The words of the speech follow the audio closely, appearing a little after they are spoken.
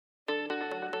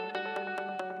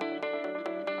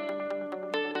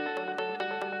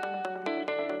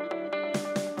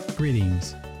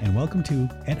Greetings, and welcome to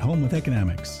At Home with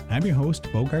Economics. I'm your host,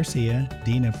 Bo Garcia,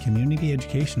 Dean of Community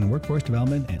Education and Workforce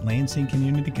Development at Lansing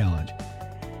Community College.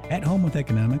 At Home with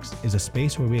Economics is a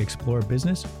space where we explore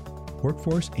business,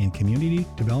 workforce, and community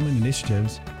development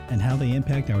initiatives and how they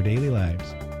impact our daily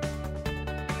lives.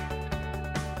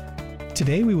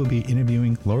 Today we will be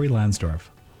interviewing Lori Lonsdorf.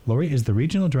 Lori is the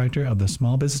Regional Director of the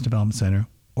Small Business Development Center,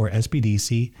 or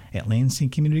SBDC, at Lansing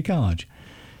Community College.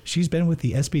 She's been with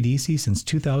the SBDC since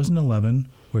 2011,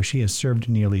 where she has served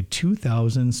nearly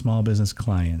 2,000 small business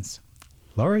clients.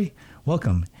 Lori,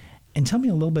 welcome. And tell me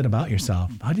a little bit about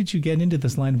yourself. How did you get into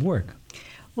this line of work?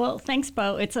 Well, thanks,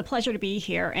 Bo. It's a pleasure to be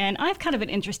here. And I have kind of an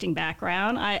interesting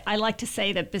background. I like to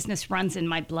say that business runs in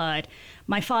my blood.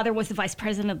 My father was the vice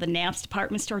president of the Knapp's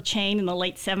department store chain in the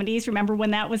late 70s. Remember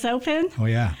when that was open? Oh,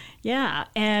 yeah. Yeah.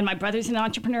 And my brother's an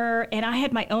entrepreneur. And I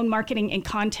had my own marketing and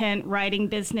content writing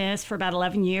business for about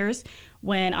 11 years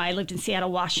when I lived in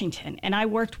Seattle, Washington. And I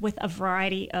worked with a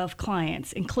variety of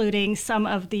clients, including some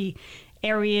of the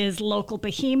area's local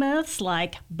behemoths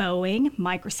like Boeing,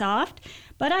 Microsoft,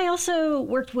 but I also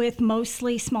worked with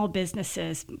mostly small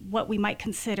businesses, what we might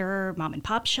consider mom and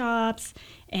pop shops,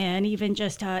 and even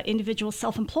just individuals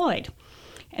self-employed.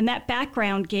 And that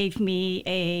background gave me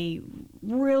a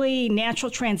really natural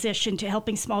transition to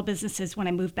helping small businesses when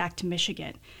I moved back to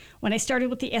Michigan. When I started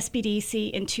with the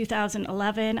SBDC in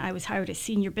 2011, I was hired as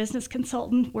senior business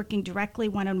consultant, working directly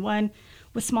one-on-one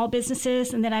with small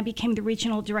businesses, and then I became the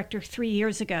regional director 3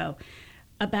 years ago,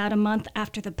 about a month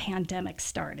after the pandemic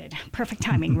started. Perfect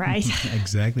timing, right?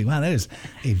 Exactly. Wow, that is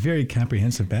a very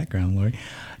comprehensive background, Lori.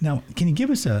 Now, can you give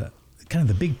us a kind of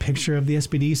the big picture of the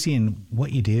SBDC and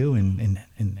what you do and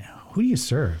who do you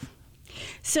serve?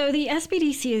 So the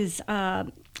SBDC is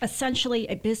essentially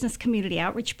a business community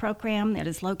outreach program that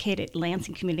is located at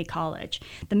Lansing Community College.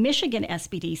 The Michigan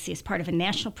SBDC is part of a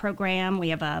national program. We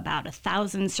have about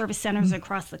 1,000 service centers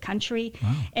across the country.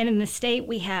 Wow. And in the state,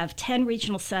 we have 10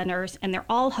 regional centers, and they're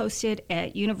all hosted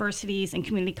at universities and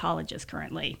community colleges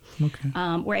currently. Okay.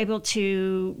 We're able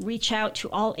to reach out to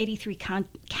all 83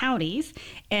 counties.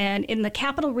 And in the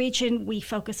capital region, we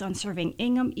focus on serving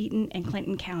Ingham, Eaton, and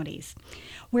Clinton counties.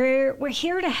 We're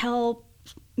here to help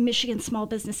Michigan small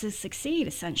businesses succeed,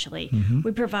 essentially. Mm-hmm.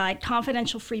 We provide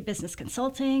confidential free business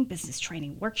consulting, business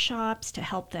training workshops to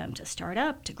help them to start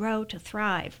up, to grow, to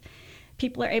thrive.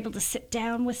 People are able to sit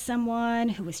down with someone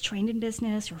who is trained in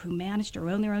business or who managed or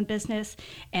owned their own business,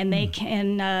 and they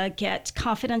can get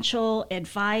confidential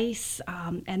advice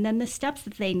and then the steps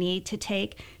that they need to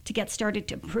take to get started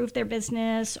to improve their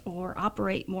business or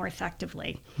operate more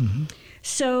effectively. Mm-hmm.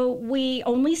 So we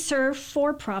only serve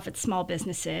for-profit small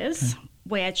businesses,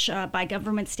 which by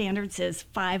government standards is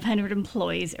 500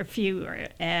 employees or fewer.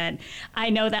 And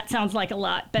I know that sounds like a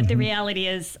lot, but the reality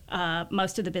is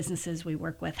most of the businesses we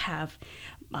work with have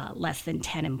less than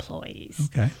 10 employees.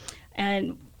 Okay.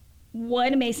 And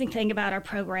one amazing thing about our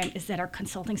program is that our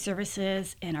consulting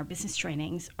services and our business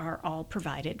trainings are all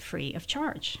provided free of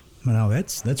charge. Wow,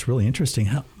 that's really interesting.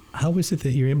 How is it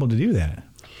that you're able to do that?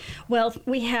 Well,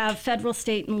 we have federal,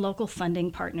 state, and local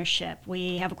funding partnership.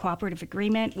 We have a cooperative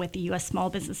agreement with the U.S. Small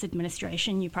Business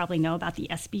Administration. You probably know about the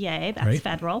SBA, that's right.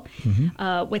 Federal.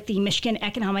 Mm-hmm. With the Michigan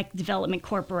Economic Development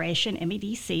Corporation,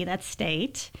 MEDC, that's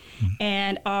state,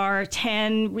 and our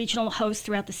 10 regional hosts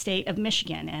throughout the state of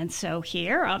Michigan. And so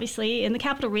here, obviously, in the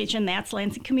capital region, that's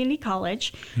Lansing Community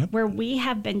College, where we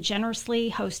have been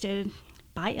generously hosted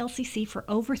by LCC for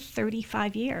over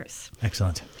 35 years.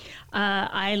 Excellent.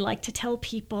 I like to tell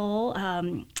people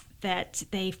that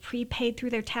they've prepaid through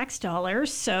their tax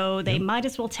dollars, so they might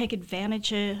as well take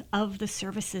advantage of the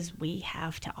services we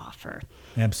have to offer.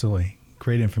 Absolutely.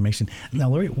 Great information. Now,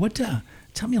 Lori,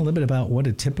 tell me a little bit about what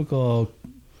a typical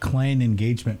client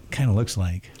engagement kind of looks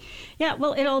like. Yeah,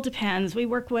 well, it all depends. We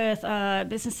work with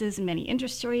businesses in many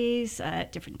industries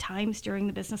at different times during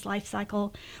the business life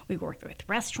cycle. We work with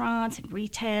restaurants and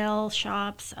retail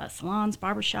shops, salons,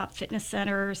 barbershops, fitness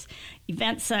centers,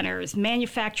 event centers,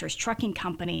 manufacturers, trucking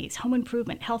companies, home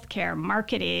improvement, healthcare,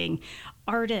 marketing,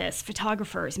 artists,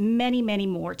 photographers, many, many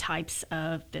more types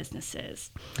of businesses.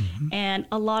 Mm-hmm. And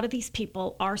a lot of these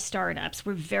people are startups.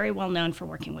 We're very well known for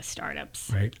working with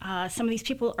startups. Right. Some of these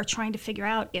people are trying to figure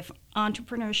out if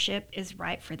entrepreneurship is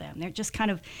right for them. They're just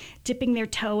kind of dipping their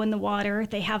toe in the water.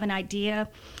 They have an idea,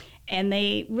 and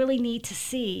they really need to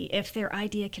see if their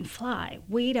idea can fly.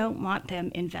 We don't want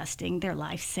them investing their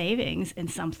life savings in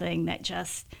something that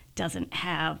just doesn't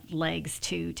have legs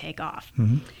to take off.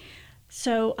 Mm-hmm.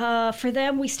 So for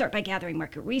them, we start by gathering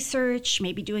market research,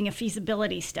 maybe doing a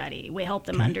feasibility study. We help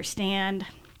them understand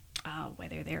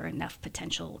whether there are enough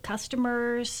potential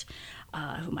customers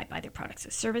who might buy their products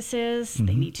or services.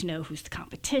 They need to know who's the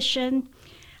competition.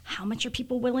 How much are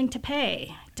people willing to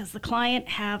pay? Does the client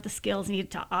have the skills needed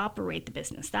to operate the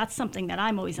business? That's something that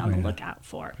I'm always on the lookout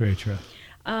for. Very true.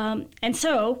 And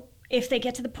so if they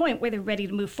get to the point where they're ready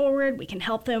to move forward, we can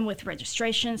help them with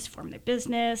registrations to form their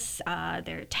business,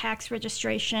 their tax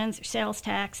registrations, their sales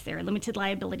tax, their limited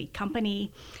liability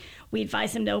company. We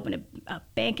advise them to open a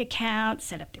bank account,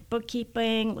 set up their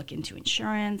bookkeeping, look into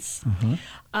insurance.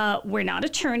 We're not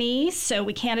attorneys, so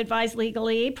we can't advise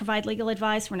legally, provide legal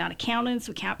advice. We're not accountants.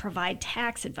 We can't provide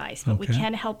tax advice, but we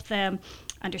can help them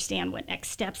understand what next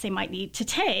steps they might need to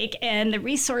take and the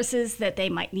resources that they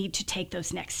might need to take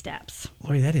those next steps.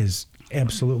 Lori, that is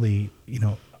absolutely,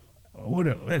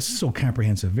 that's so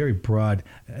comprehensive, very broad.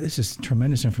 This is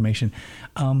tremendous information.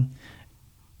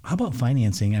 How about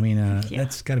financing? I mean,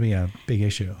 that's got to be a big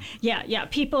issue. Yeah.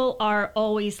 People are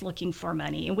always looking for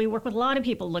money. And we work with a lot of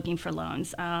people looking for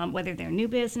loans, whether they're a new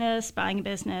business, buying a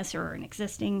business, or an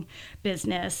existing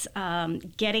business.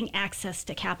 Getting access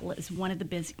to capital is one of the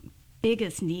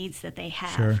biggest needs that they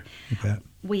have. Sure, you bet.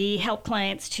 We help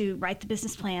clients to write the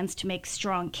business plans to make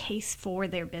strong case for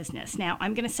their business. Now,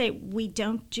 I'm going to say we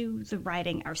don't do the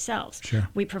writing ourselves. Sure.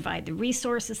 We provide the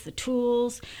resources, the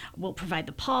tools. We'll provide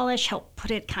the polish, help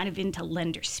put it kind of into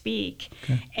lender speak.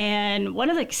 Okay. And one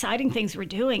of the exciting things we're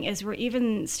doing is we're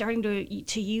even starting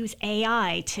to use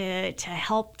AI to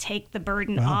help take the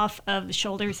burden off of the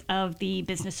shoulders of the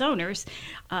business owners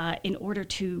in order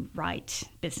to write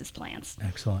business plans.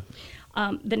 Excellent.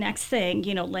 The next thing,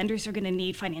 lenders are going to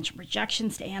need financial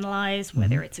projections to analyze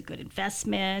whether it's a good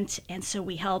investment. And so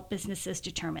we help businesses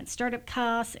determine startup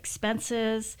costs,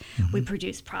 expenses. We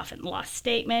produce profit and loss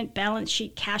statement, balance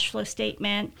sheet, cash flow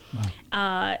statement.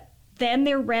 Wow. Then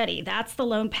they're ready. That's the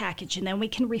loan package. And then we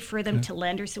can refer them to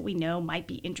lenders that we know might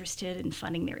be interested in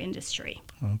funding their industry.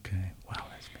 Okay. Wow,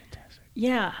 that's fantastic.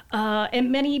 Yeah,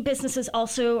 and many businesses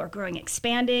also are growing,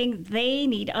 expanding. They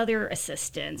need other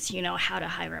assistance, how to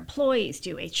hire employees,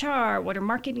 do HR, what are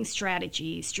marketing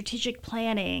strategies, strategic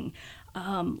planning.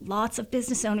 Lots of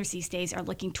business owners these days are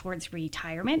looking towards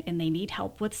retirement, and they need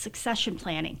help with succession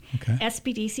planning. Okay.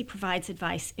 SBDC provides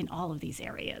advice in all of these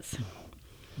areas.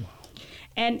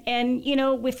 And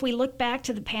if we look back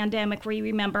to the pandemic, we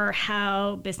remember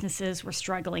how businesses were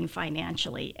struggling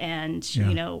financially. And,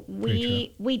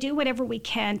 we do whatever we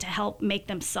can to help make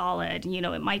them solid.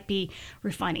 It might be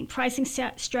refining pricing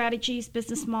strategies,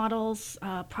 business models,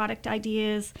 product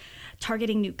ideas,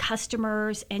 targeting new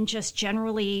customers, and just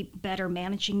generally better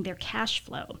managing their cash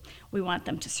flow. We want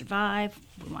them to survive.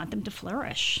 We want them to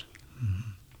flourish.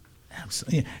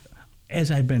 Absolutely.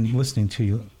 As I've been listening to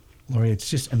you, Lori, it's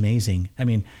just amazing. I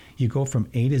mean, you go from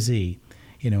A to Z,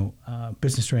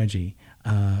 business strategy,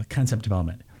 concept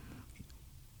development,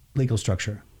 legal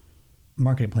structure,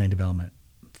 marketing plan development,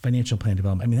 financial plan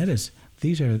development. I mean,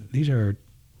 these are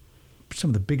some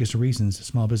of the biggest reasons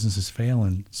small businesses fail,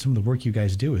 and some of the work you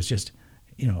guys do is just,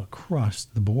 across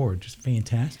the board, just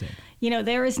fantastic.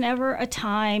 There is never a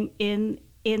time in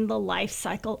the life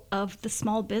cycle of the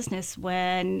small business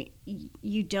when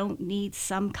you don't need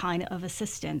some kind of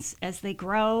assistance. As they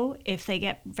grow, if they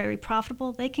get very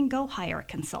profitable, they can go hire a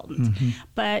consultant.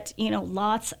 But,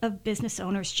 lots of business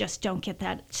owners just don't get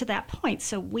to that point.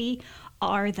 So we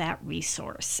are that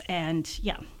resource. And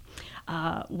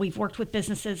we've worked with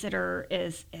businesses that are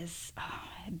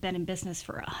been in business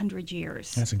for 100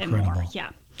 years. That's incredible. And more. Yeah.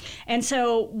 And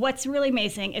so what's really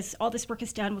amazing is all this work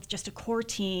is done with just a core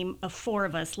team of 4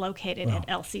 of us located at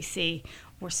LCC.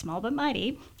 We're small but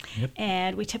mighty,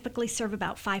 and we typically serve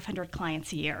about 500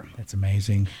 clients a year. That's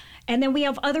amazing. And then we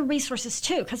have other resources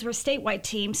too, because we're a statewide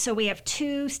team. So we have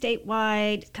 2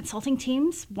 statewide consulting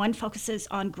teams. One focuses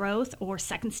on growth or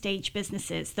second stage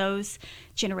businesses. Those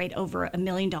generate over $1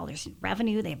 million in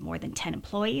revenue. They have more than 10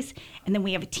 employees. And then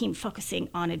we have a team focusing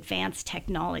on advanced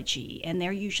technology. And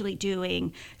they're usually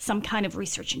doing some kind of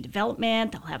research and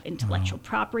development. They'll have intellectual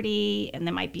property, and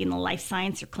they might be in the life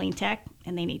science or clean tech,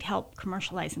 and they need help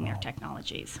commercializing their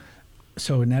technologies.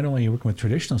 So not only are you working with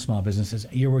traditional small businesses,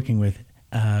 you're working with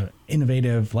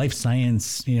innovative life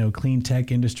science, clean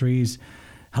tech industries,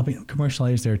 helping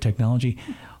commercialize their technology.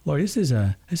 Lori, this is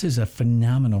a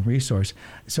phenomenal resource.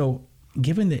 So,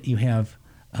 given that you have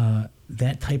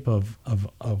that type of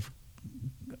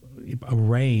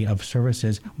array of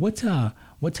services, what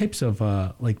types of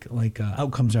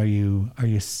outcomes are you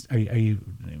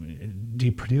do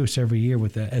you produce every year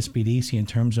with the SBDC in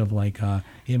terms of like, you have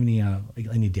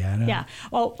any data? Yeah.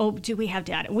 Oh, do we have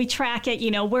data? We track it.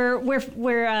 You know,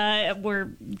 we're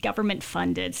government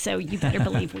funded, so you better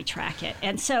believe we track it.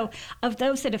 And so, of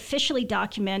those that officially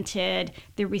documented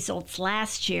their results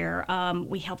last year,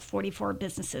 we helped 44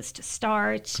 businesses to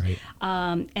start. Great.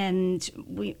 And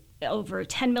we. Over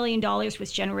 $10 million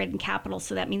was generated in capital,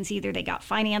 so that means either they got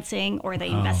financing or they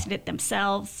invested it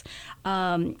themselves.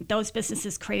 Those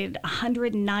businesses created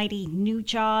 190 new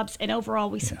jobs, and overall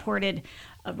we supported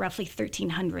roughly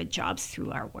 1,300 jobs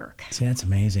through our work. See, that's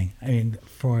amazing. I mean,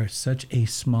 for such a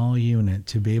small unit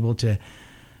to be able to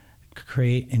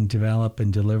create and develop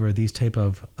and deliver these type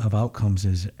of outcomes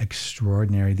is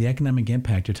extraordinary. The economic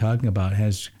impact you're talking about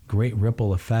has great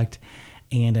ripple effect.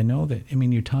 And I know that, I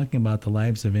mean, you're talking about the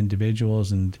lives of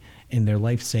individuals and their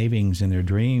life savings and their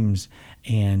dreams,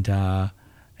 and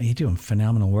you're doing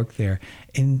phenomenal work there.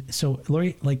 And so,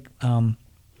 Lori, like, you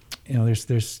know,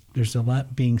 there's a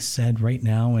lot being said right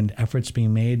now and efforts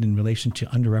being made in relation to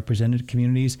underrepresented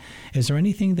communities. Is there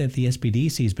anything that the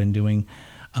SBDC has been doing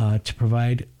to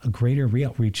provide a greater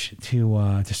outreach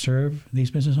to serve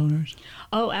these business owners?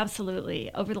 Oh, absolutely.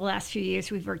 Over the last few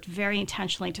years, we've worked very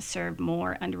intentionally to serve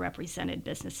more underrepresented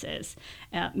businesses,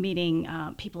 meaning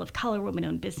people of color,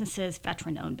 women-owned businesses,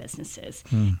 veteran-owned businesses.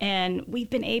 And we've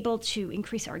been able to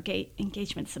increase our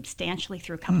engagement substantially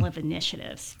through a couple of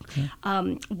initiatives.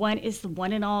 Okay. One is the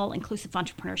One and All Inclusive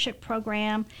Entrepreneurship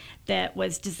Program that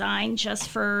was designed just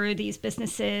for these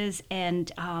businesses,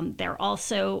 and they're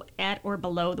also at or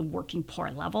below the working poor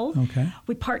level. Okay.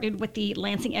 We partnered with the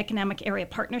Lansing Economic Area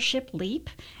Partnership, LEAP,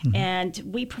 and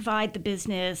we provide the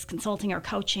business consulting or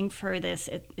coaching for this.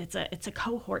 It's a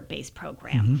cohort-based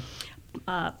program.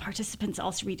 Participants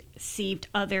also received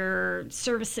other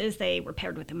services. They were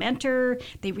paired with a mentor.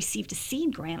 They received a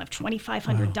seed grant of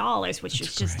 $2,500, which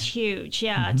is just huge,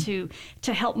 to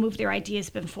help move their ideas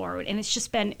forward. And it's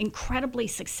just been incredibly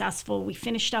successful. We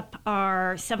finished up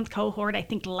our 7th cohort, I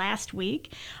think, last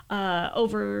week.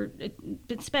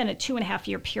 It's been a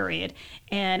 2.5-year period.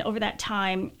 And over that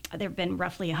time, there have been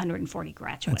roughly 140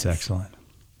 graduates. That's excellent.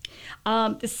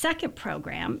 The second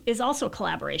program is also a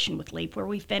collaboration with LEAP, where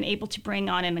we've been able to bring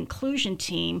on an inclusion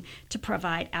team to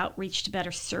provide outreach to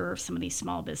better serve some of these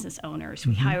small business owners.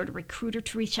 We hired a recruiter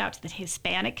to reach out to the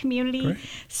Hispanic community,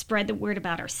 spread the word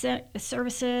about our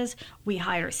services. We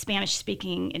hired a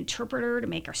Spanish-speaking interpreter to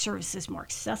make our services more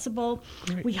accessible.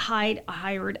 We hired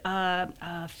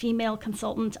a female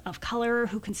consultant of color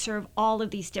who can serve all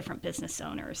of these different business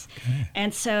owners.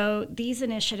 And so these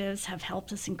initiatives have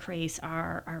helped us increase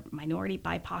our minority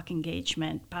BIPOC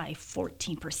engagement by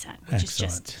 14%, which is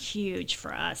just huge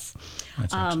for us.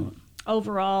 That's excellent.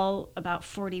 Overall, about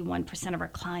 41% of our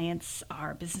clients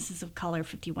are businesses of color,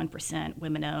 51%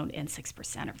 women-owned, and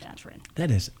 6% are veteran. That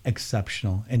is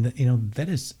exceptional. And, you know, that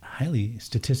is highly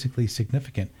statistically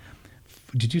significant.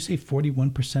 Did you say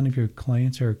 41% of your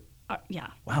clients are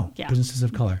Wow. Yeah. Businesses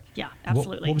of color. Yeah,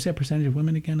 absolutely. What was that percentage of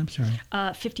women again? I'm sorry.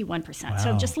 51%. Wow.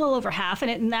 So just a little over half,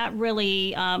 and that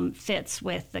really fits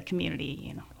with the community.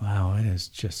 You know. Wow, it is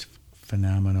just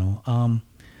phenomenal.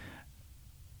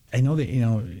 I know that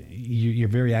you're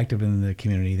very active in the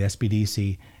community, the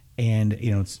SBDC, and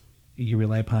you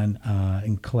rely upon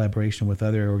in collaboration with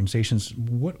other organizations.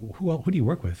 Who do you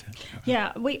work with?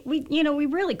 Yeah, we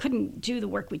really couldn't do the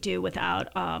work we do without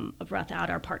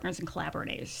our partners and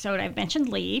collaborators. So I've mentioned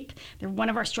LEAP; they're one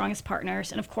of our strongest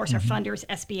partners, and of course our funders,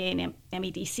 SBA and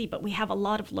MEDC. But we have a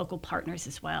lot of local partners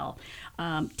as well.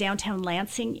 Downtown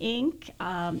Lansing Inc.,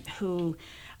 who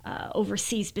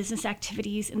oversees business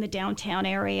activities in the downtown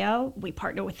area. We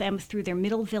partner with them through their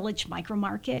Middle Village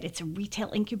micromarket. It's a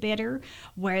retail incubator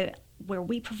where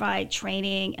we provide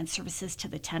training and services to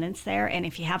the tenants there. And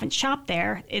if you haven't shopped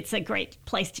there, it's a great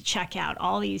place to check out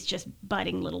all these just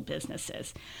budding little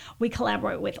businesses. We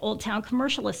collaborate with Old Town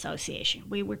Commercial Association.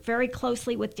 We work very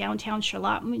closely with Downtown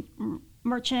Charlotte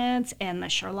merchants and the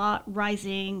Charlotte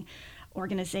Rising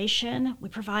organization. We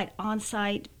provide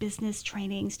on-site business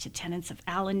trainings to tenants of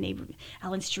Allen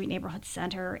Street Neighborhood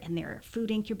Center and their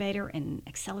food incubator and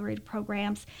accelerator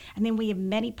programs. And then we have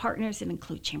many partners that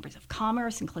include chambers of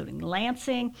commerce, including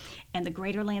Lansing and the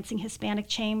Greater Lansing Hispanic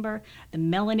Chamber, the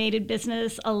Melanated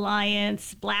Business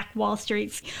Alliance, Black Wall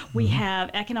Street. We have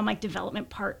economic development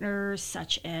partners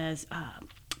such as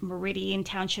Meridian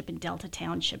Township and Delta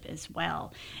Township as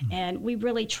well. And we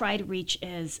really try to reach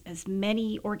as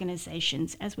many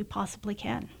organizations as we possibly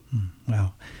can.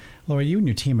 Wow. Laura, you and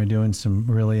your team are doing some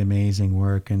really amazing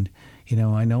work. And,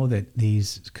 I know that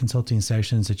these consulting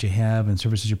sessions that you have and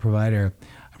services you provide are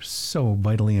so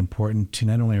vitally important to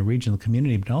not only a regional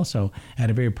community, but also at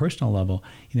a very personal level.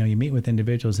 You meet with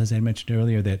individuals, as I mentioned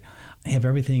earlier, that have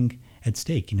everything at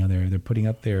stake. They're putting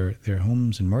up their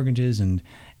homes and mortgages, and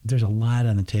there's a lot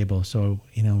on the table. So,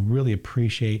 really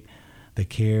appreciate the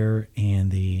care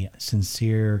and the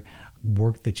sincere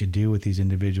work that you do with these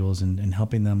individuals and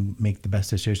helping them make the best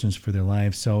decisions for their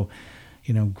lives. So,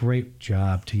 great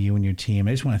job to you and your team.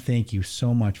 I just want to thank you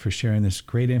so much for sharing this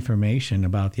great information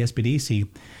about the SBDC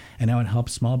and how it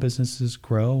helps small businesses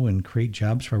grow and create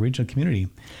jobs for our regional community.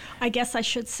 I guess I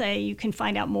should say you can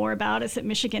find out more about us at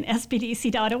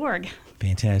michigansbdc.org.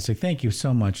 Fantastic. Thank you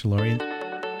so much, Lori.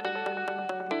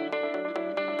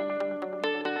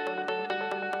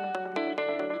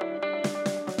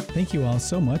 Thank you all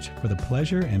so much for the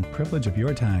pleasure and privilege of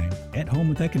your time. At Home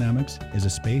with Economics is a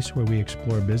space where we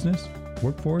explore business,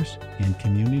 workforce, and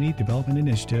community development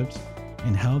initiatives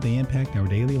and how they impact our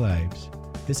daily lives.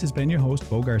 This has been your host,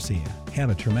 Bo Garcia.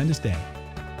 Have a tremendous day.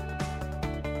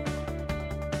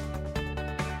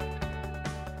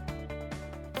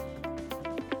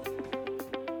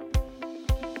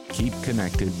 Keep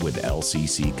connected with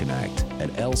LCC Connect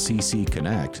at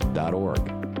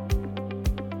lccconnect.org.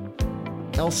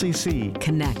 LCC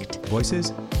Connect.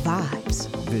 Voices, Vibes.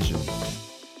 Vision.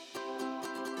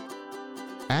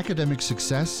 Academic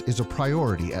success is a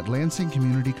priority at Lansing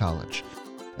Community College,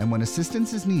 and when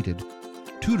assistance is needed,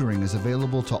 tutoring is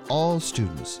available to all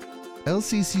students.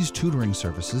 LCC's tutoring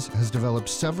services has developed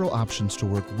several options to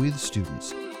work with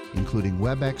students, including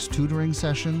WebEx tutoring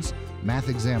sessions, math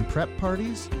exam prep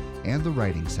parties, and the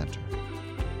Writing Center.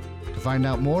 To find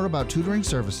out more about tutoring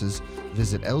services,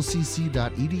 visit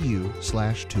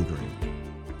lcc.edu/tutoring.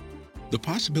 The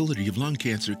possibility of lung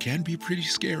cancer can be pretty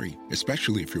scary,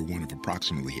 especially if you're one of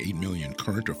approximately 8 million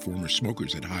current or former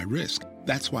smokers at high risk.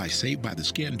 That's why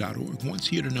SaveByTheScan.org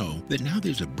wants you to know that now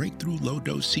there's a breakthrough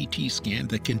low-dose CT scan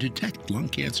that can detect lung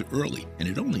cancer early, and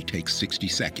it only takes 60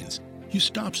 seconds. You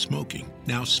stop smoking,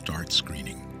 now start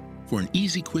screening. For an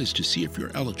easy quiz to see if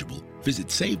you're eligible, visit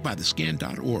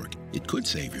SaveByTheScan.org. It could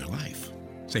save your life.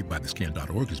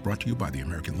 SaveByTheScan.org is brought to you by the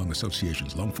American Lung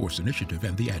Association's Lung Force Initiative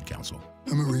and the Ad Council.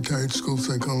 I'm a retired school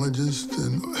psychologist,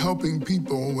 and helping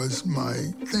people was my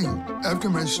thing. After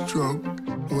my stroke,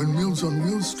 when Meals on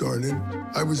Wheels started,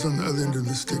 I was on the other end of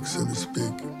the stick, so to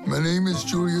speak. My name is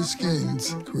Julius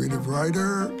Gaines, creative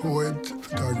writer, poet,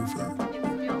 photographer.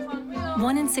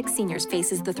 1 in 6 seniors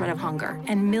faces the threat of hunger,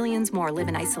 and millions more live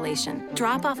in isolation.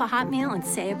 Drop off a hot meal and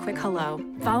say a quick hello.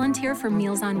 Volunteer for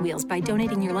Meals on Wheels by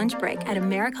donating your lunch break at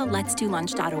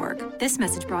americaletsdolunch.org. This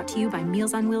message brought to you by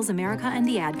Meals on Wheels America and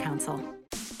the Ad Council.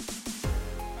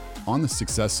 On the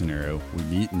Success Scenario, we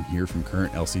meet and hear from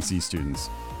current LCC students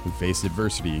who faced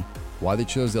adversity, why they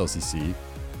chose LCC,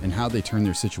 and how they turned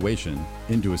their situation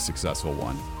into a successful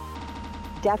one.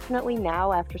 Definitely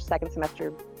now, after second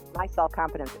semester, my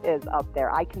self-confidence is up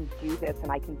there. I can do this, and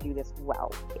I can do this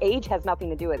well. Age has nothing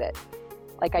to do with it.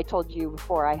 Like I told you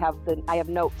before, I have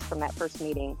notes from that first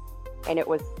meeting, and it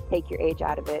was, take your age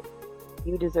out of it.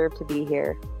 You deserve to be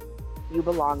here. You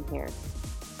belong here.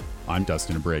 I'm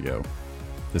Dustin Abrego.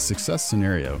 The Success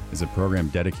Scenario is a program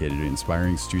dedicated to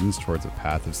inspiring students towards a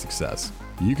path of success.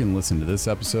 You can listen to this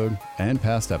episode and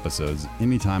past episodes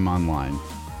anytime online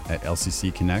at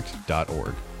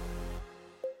lccconnect.org.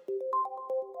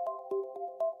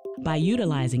 By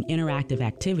utilizing interactive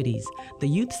activities, the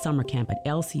Youth Summer Camp at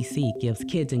LCC gives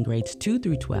kids in grades 2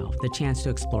 through 12 the chance to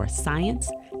explore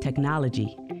science,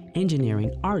 technology,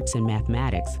 engineering, arts, and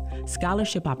mathematics.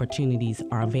 Scholarship opportunities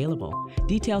are available.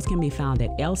 Details can be found at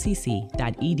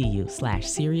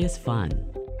lcc.edu/seriousfun.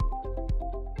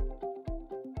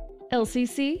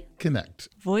 LCC Connect.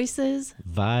 Voices,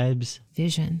 Vibes.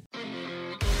 Vision.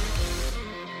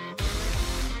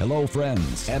 Hello,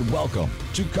 friends, and welcome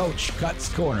to Coach Cut's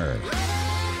Corner.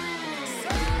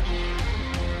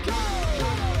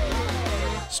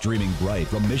 Streaming bright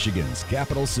from Michigan's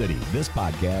capital city, this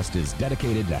podcast is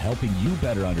dedicated to helping you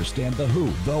better understand the who,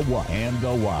 the what, and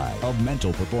the why of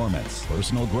mental performance,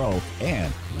 personal growth,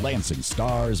 and Lansing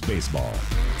Stars baseball.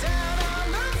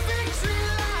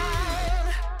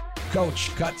 Coach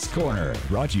Cut's Corner,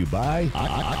 brought to you by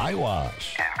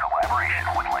iWash. In collaboration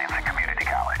with Lansing Community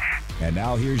College. And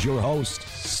now here's your host,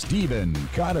 Stephen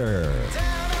Cutter.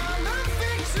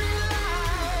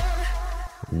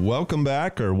 Welcome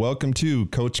back, or welcome to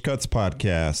Coach Cut's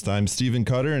podcast. I'm Stephen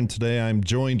Cutter, and today I'm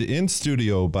joined in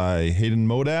studio by Hayden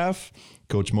Modaff.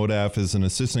 Coach Modaff is an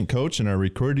assistant coach and our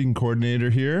recording coordinator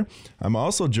here. I'm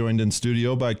also joined in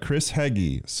studio by Chris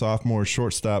Heggie, sophomore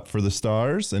shortstop for the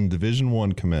Stars and Division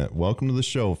I commit. Welcome to the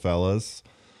show, fellas.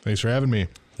 Thanks for having me.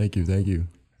 Thank you.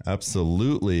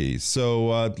 Absolutely.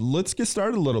 So let's get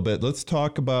started a little bit. Let's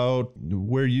talk about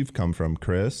where you've come from,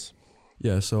 Chris.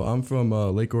 Yeah, so I'm from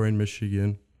Lake Orion,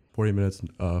 Michigan, 40 minutes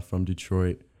from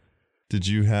Detroit. Did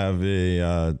you have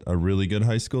a really good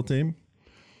high school team?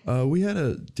 We had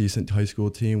a decent high school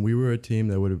team. We were a team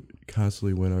that would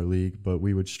constantly win our league, but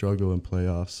we would struggle in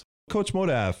playoffs. Coach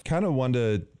Modaf, kind of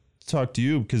wanted to talk to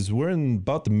you because we're in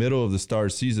about the middle of the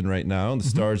Stars season right now. And the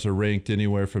Stars are ranked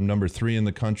anywhere from number 3 in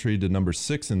the country to number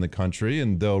 6 in the country.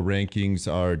 And though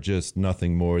rankings are just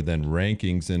nothing more than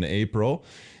rankings in April,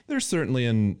 they're certainly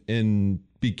in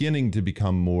beginning to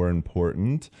become more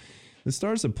important. The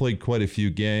Stars have played quite a few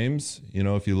games. You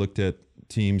know, if you looked at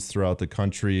teams throughout the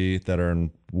country that are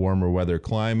in warmer weather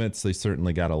climates, they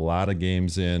certainly got a lot of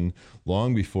games in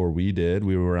long before we did.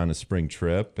 We were on a spring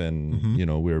trip and, you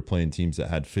know, we were playing teams that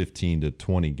had 15 to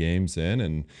 20 games in,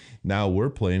 and now we're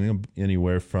playing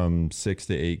anywhere from 6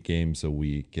 to 8 games a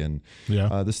week. And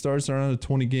the Stars are on a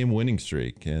 20-game winning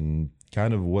streak. And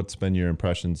kind of what's been your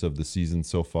impressions of the season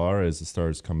so far as the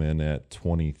Stars come in at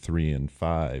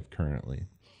 23-5 currently?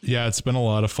 Yeah, it's been a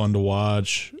lot of fun to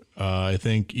watch. I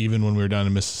think even when we were down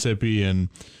in Mississippi and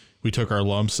we took our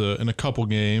lumps in a couple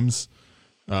games,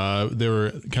 there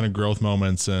were kind of growth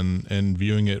moments and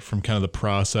viewing it from kind of the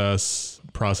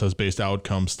process-based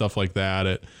outcomes, stuff like that.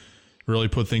 It really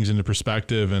put things into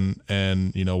perspective.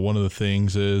 And you know, one of the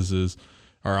things is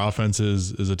our offense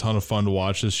is a ton of fun to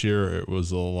watch this year. It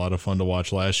was a lot of fun to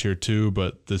watch last year too,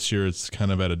 but this year it's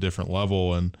kind of at a different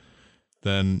level. And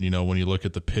then, you know, when you look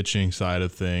at the pitching side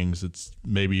of things, it's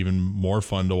maybe even more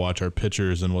fun to watch our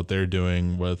pitchers and what they're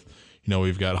doing with, you know,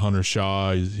 we've got Hunter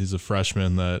Shaw. He's a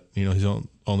freshman that, you know, he's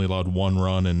only allowed 1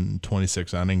 run in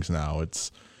 26 innings now.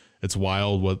 It's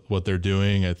wild what they're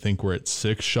doing. I think we're at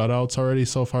 6 shutouts already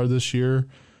so far this year.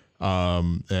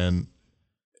 And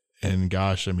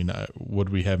gosh, I mean, what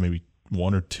did we have? Maybe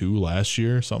 1 or 2 last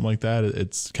year, something like that.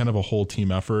 It's kind of a whole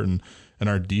team effort, and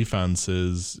our defense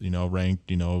is, you know, ranked,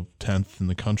 you know, 10th in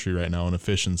the country right now in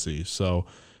efficiency. So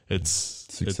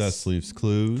success leaves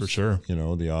clues for sure. You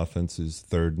know, the offense is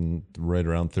right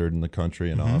around third in the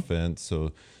country in offense.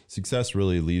 So success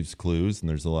really leaves clues, and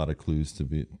there's a lot of clues to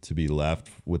be left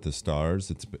with the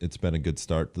Stars. It's been a good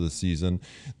start to the season.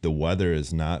 The weather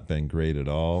has not been great at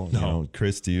all. No. You know,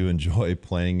 Chris, do you enjoy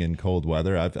playing in cold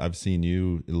weather? I've seen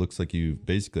you. It looks like you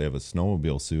basically have a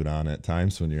snowmobile suit on at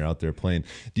times when you're out there playing.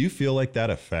 Do you feel like that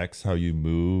affects how you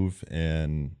move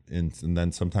and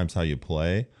then sometimes how you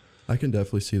play? I can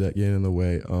definitely see that getting in the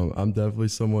way. I'm definitely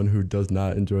someone who does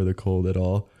not enjoy the cold at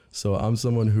all. So I'm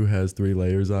someone who has 3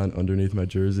 layers on underneath my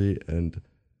jersey, and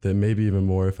then maybe even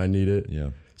more if I need it. Yeah.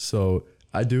 So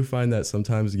I do find that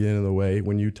sometimes getting in the way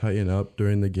when you tighten up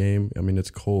during the game. I mean,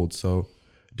 it's cold, so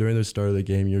during the start of the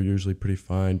game, you're usually pretty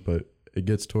fine, but it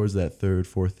gets towards that 3rd,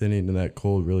 4th inning, and that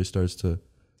cold really starts to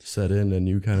set in, and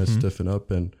you kind of stiffen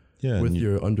up, and with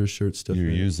your undershirt stiffening.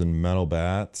 You're using metal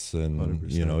bats, and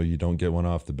 100%. You know, you don't get one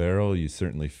off the barrel. You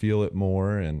certainly feel it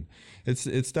more, and it's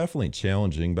definitely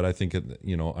challenging. But I think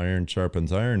you know, iron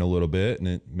sharpens iron a little bit, and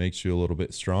it makes you a little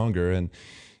bit stronger. And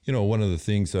you know, one of the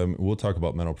things we'll talk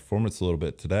about mental performance a little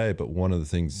bit today, but one of the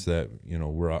things that, you know,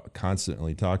 we're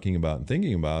constantly talking about and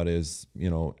thinking about is, you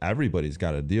know, everybody's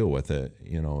got to deal with it.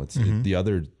 You know, it's the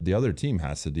other team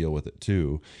has to deal with it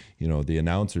too. You know, the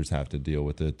announcers have to deal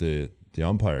with it. The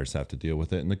umpires have to deal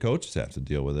with it, and the coaches have to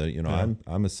deal with it. You know,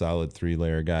 I'm a solid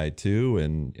 3-layer guy too,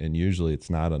 and usually it's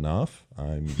not enough.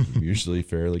 I'm usually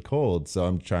fairly cold, so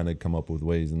I'm trying to come up with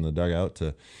ways in the dugout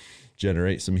to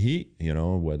generate some heat. You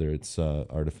know, whether it's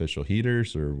artificial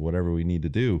heaters or whatever we need to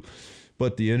do.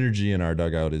 But the energy in our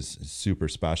dugout is super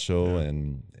special,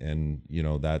 and you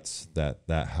know,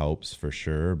 that helps for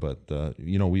sure. But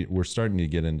you know, we're starting to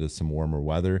get into some warmer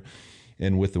weather.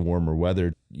 And with the warmer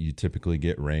weather, you typically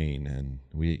get rain. And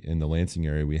in the Lansing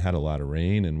area, we had a lot of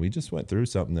rain, and we just went through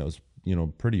something that was, you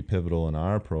know, pretty pivotal in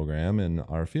our program, and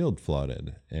our field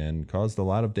flooded and caused a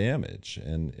lot of damage.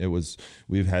 And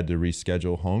we've had to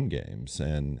reschedule home games,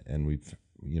 and we've,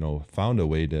 you know, found a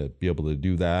way to be able to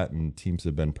do that. And teams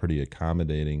have been pretty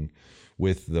accommodating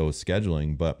with those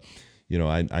scheduling. But you know,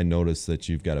 I noticed that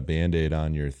you've got a Band-Aid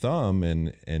on your thumb,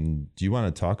 and do you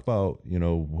want to talk about, you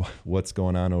know, what's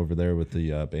going on over there with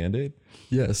the Band-Aid?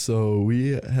 Yeah, so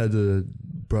we had to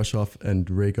brush off and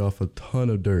rake off a ton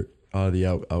of dirt out of the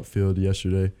outfield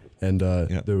yesterday, and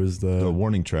there was the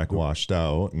warning track washed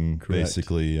out and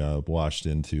basically washed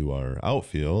into our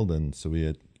outfield, and so we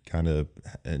had kind of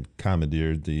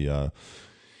commandeered the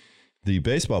the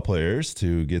baseball players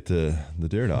to get the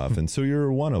dirt off. And so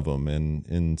you're one of them.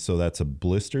 And so that's a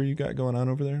blister you got going on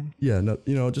over there? Yeah,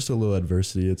 no, just a little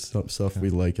adversity. It's some stuff we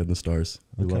like in the Stars.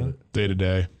 We love it. Day to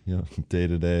day. Yeah, day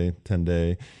to day,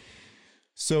 10-day.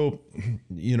 So,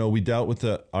 we dealt with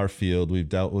our field. We've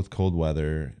dealt with cold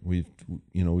weather. We've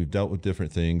dealt with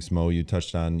different things. Mo, you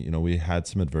touched on, we had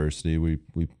some adversity. We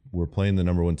were playing the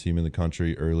number one team in the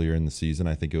country earlier in the season.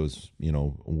 I think it was,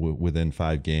 within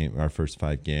our first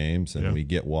 5 games, and we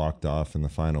get walked off in the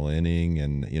final inning,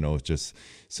 and just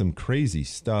some crazy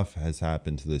stuff has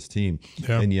happened to this team.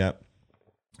 Yeah. And yet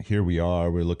here we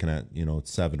are. We're looking at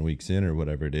 7 weeks in or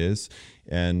whatever it is,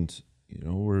 and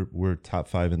we're top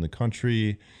 5 in the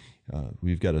country.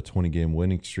 We've got a 20-game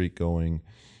winning streak going.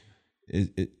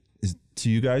 To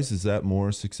you guys, is that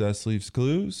more success leaves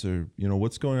clues, or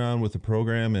what's going on with the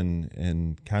program,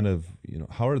 and kind of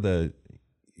how are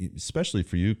especially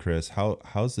for you, Chris,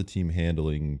 how's the team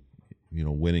handling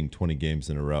winning 20 games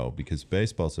in a row? Because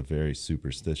baseball's a very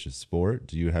superstitious sport.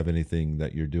 Do you have anything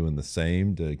that you're doing the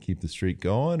same to keep the streak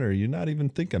going, or are you not even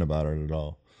thinking about it at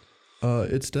all?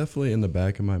 It's definitely in the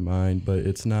back of my mind, but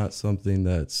it's not something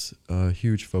that's a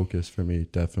huge focus for me,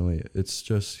 definitely. It's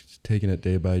just taking it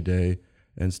day by day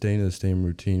and staying in the same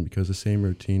routine, because the same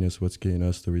routine is what's getting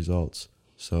us the results.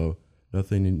 So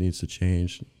nothing needs to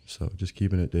change. So just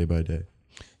keeping it day by day.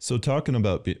 So talking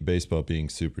about baseball being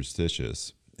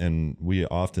superstitious, and we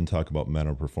often talk about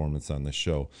mental performance on this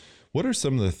show, what are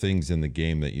some of the things in the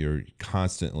game that you're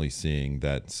constantly seeing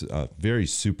that's very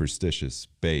superstitious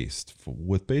based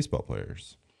with baseball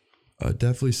players?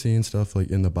 Definitely seeing stuff like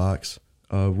in the box.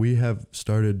 We have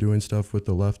started doing stuff with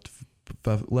the left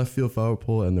field foul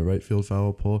pole and the right field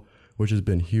foul pole, which has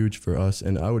been huge for us.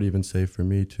 And I would even say for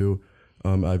me too,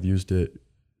 I've used it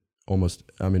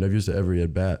every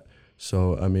at bat.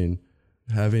 So,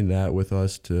 having that with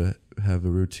us to have a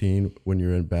routine when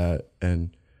you're in bat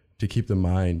and to keep the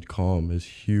mind calm is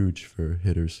huge for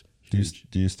hitters. Huge.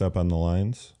 Do you step on the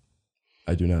lines?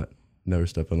 I do not. Never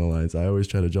step on the lines. I always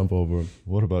try to jump over them.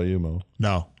 What about you, Mo?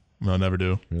 No, never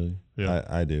do. Really? Yeah.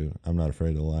 I do. I'm not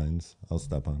afraid of the lines. I'll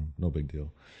step on them. No big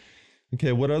deal.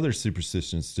 Okay, what other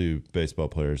superstitions do baseball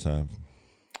players have?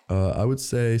 I would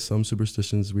say some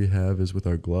superstitions we have is with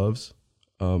our gloves.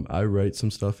 I write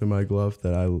some stuff in my glove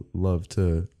that I love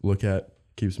to look at.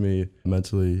 Keeps me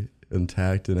mentally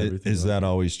intact and everything. Is that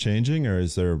always changing, or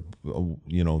is there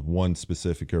one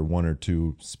specific or one or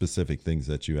two specific things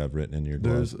that you have written in your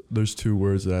glove? There's 2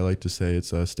 words that I like to say.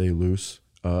 It's stay loose.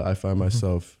 I find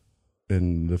myself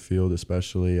in the field,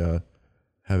 especially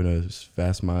having a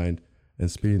fast mind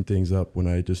and speeding things up when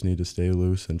I just need to stay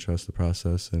loose and trust the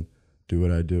process and do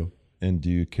what I do. And do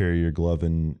you carry your glove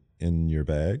in your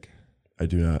bag? I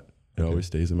do not. It always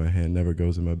stays in my hand, never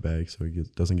goes in my bag, so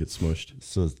it doesn't get smushed.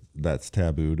 So that's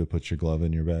taboo to put your glove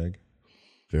in your bag?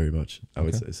 Very much, I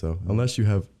would say so. Unless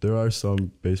there are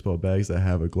some baseball bags that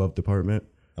have a glove department.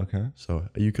 Okay. So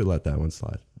you could let that one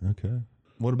slide. Okay.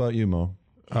 What about you, Mo?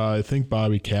 I think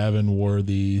Bobby Cavan wore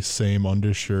the same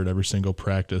undershirt every single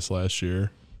practice last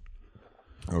year.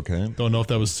 Okay. Don't know if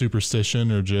that was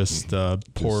superstition or just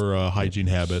poor hygiene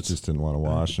habits. Just didn't want to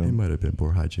wash them. It might have been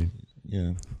poor hygiene.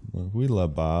 Yeah. Well, we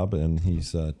love Bob, and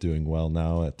he's doing well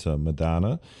now at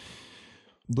Madonna.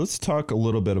 Let's talk a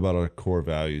little bit about our core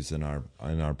values in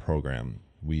our program.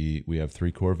 We have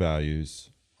 3 core values: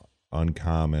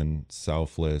 uncommon,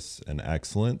 selfless, and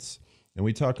excellence. And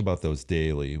we talk about those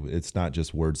daily. It's not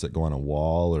just words that go on a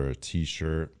wall or a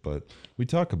T-shirt, but we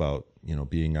talk about,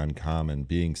 being uncommon,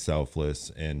 being selfless,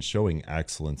 and showing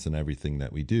excellence in everything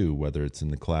that we do, whether it's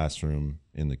in the classroom,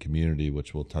 in the community,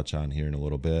 which we'll touch on here in a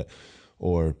little bit,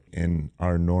 or in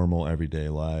our normal everyday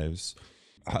lives.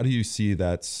 How do you see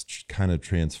that's kind of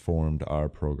transformed our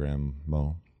program,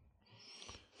 Mo?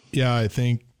 Yeah, I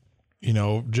think,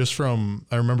 I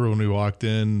remember when we walked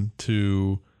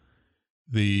into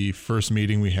the first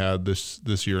meeting we had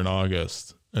this year in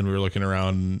August, and we were looking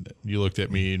around, and you looked at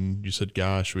me and you said,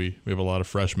 gosh, we have a lot of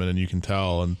freshmen and you can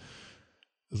tell. And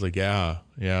I was like, yeah.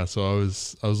 So I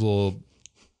was a little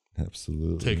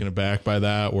absolutely taken aback by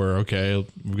that, where, okay,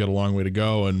 we've got a long way to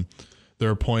go. And there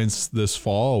are points this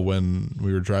fall when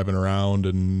we were driving around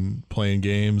and playing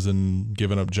games and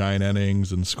giving up giant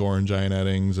innings and scoring giant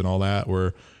innings and all that.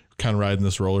 We're kind of riding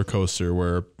this roller coaster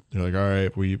where you're like, all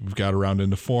right, we've got to round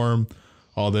into form.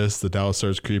 All this, the doubt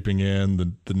starts creeping in,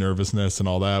 the nervousness and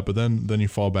all that. But then you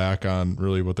fall back on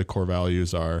really what the core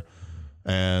values are.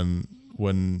 And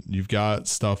when you've got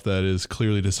stuff that is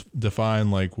clearly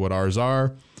defined, like what ours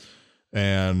are,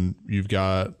 and you've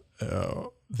got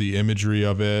the imagery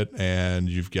of it, and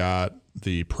you've got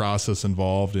the process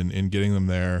involved in getting them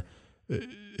there,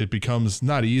 it becomes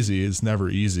not easy. It's never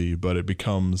easy, but it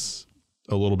becomes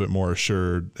a little bit more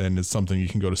assured, and it's something you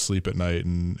can go to sleep at night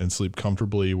and sleep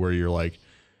comfortably, where you're like,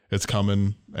 it's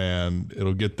coming and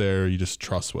it'll get there. You just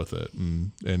trust with it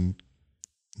and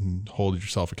hold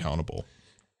yourself accountable.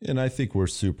 And I think we're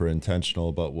super intentional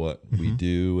about what we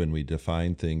do, and we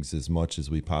define things as much as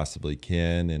we possibly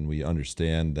can. And we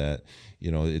understand that,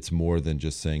 it's more than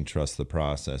just saying trust the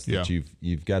process. That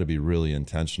you've got to be really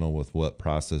intentional with what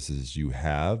processes you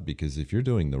have, because if you're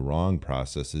doing the wrong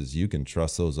processes, you can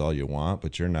trust those all you want,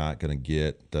 but you're not going to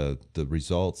get the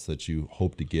results that you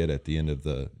hope to get at the end of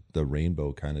the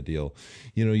rainbow kind of deal.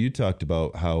 You talked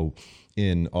about how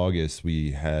in August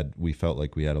we felt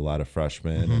like we had a lot of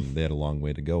freshmen and they had a long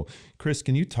way to go. Chris,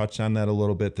 can you touch on that a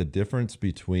little bit? The difference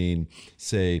between,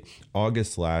 say,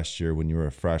 August last year when you were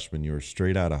a freshman, you were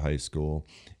straight out of high school,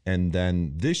 and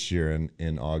then this year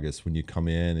in August when you come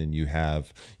in and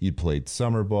you'd played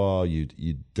summer ball,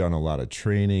 you'd done a lot of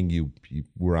training, you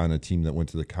were on a team that went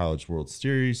to the College World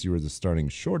Series, you were the starting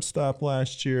shortstop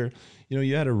last year.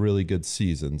 You had a really good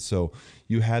season. So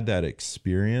you had that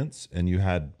experience, and you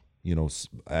had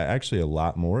actually a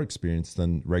lot more experience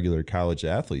than regular college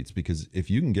athletes, because if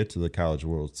you can get to the College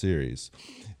World Series,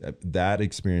 that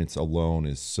experience alone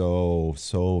is so,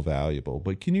 so valuable.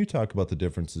 But can you talk about the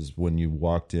differences when you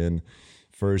walked in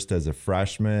first as a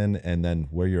freshman and then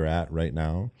where you're at right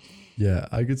now? Yeah,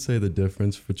 I could say the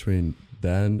difference between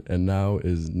then and now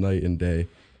is night and day.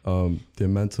 The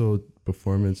mental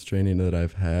performance training that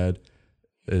I've had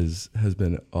has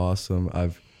been awesome.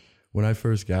 When I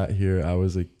first got here, I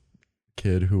was a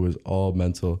kid who was all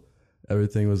mental.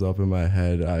 Everything was up in my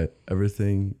head.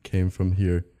 Everything came from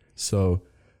here. So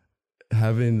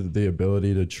having the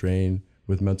ability to train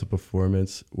with mental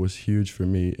performance was huge for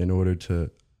me in order to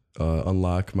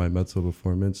unlock my mental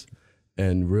performance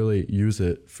and really use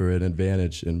it for an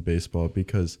advantage in baseball,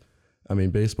 because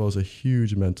baseball is a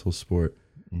huge mental sport,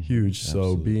 huge.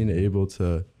 Absolutely. So being able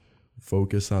to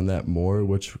focus on that more,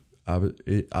 which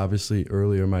obviously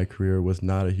earlier in my career was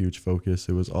not a huge focus.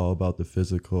 It was all about the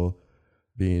physical,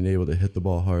 being able to hit the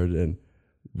ball hard. And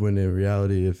when in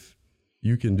reality, if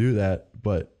you can do that,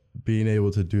 but being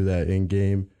able to do that in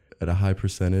game at a high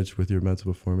percentage with your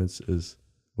mental performance is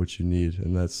what you need.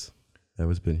 And that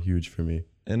has been huge for me.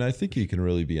 And I think you can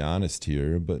really be honest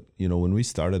here, but when we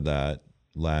started that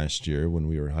last year, when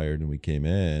we were hired and we came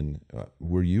in,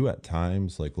 were you at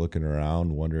times like looking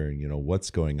around wondering,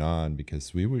 what's going on?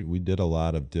 Because we did a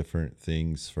lot of different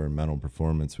things for mental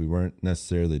performance. We weren't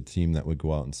necessarily the team that would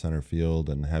go out in center field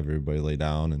and have everybody lay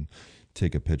down and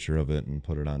take a picture of it and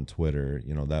put it on Twitter.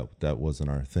 That wasn't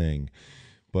our thing.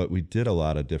 But we did a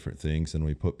lot of different things, and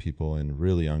we put people in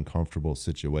really uncomfortable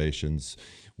situations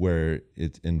where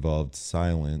it involved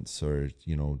silence or,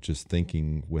 just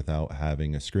thinking without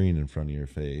having a screen in front of your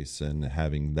face and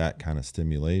having that kind of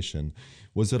stimulation.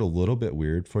 Was it a little bit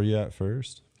weird for you at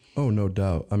first? Oh, no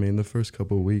doubt. The first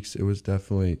couple of weeks, it was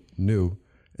definitely new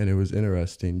and it was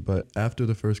interesting. But after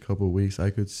the first couple of weeks, I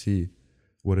could see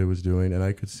what it was doing, and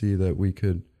I could see that we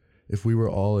could, if we were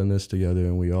all in this together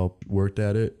and we all worked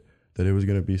at it, that it was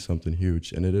going to be something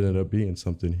huge. And it ended up being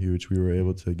something huge. We were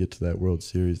able to get to that World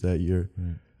Series that year.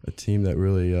 Right. A team that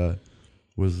really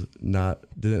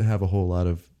didn't have a whole lot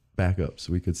of backups,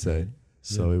 we could say.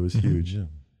 So it was huge.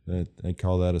 Yeah. I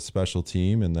call that a special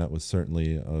team, and that was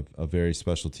certainly a very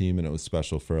special team, and it was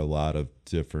special for a lot of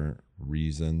different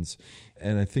reasons.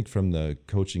 And I think from the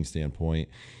coaching standpoint,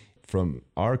 from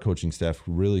our coaching staff,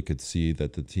 really could see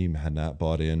that the team had not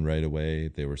bought in right away.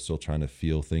 They were still trying to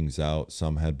feel things out.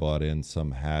 Some had bought in,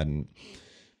 some hadn't.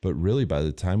 But really, by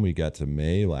the time we got to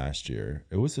May last year,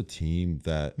 it was a team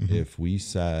that if we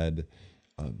said,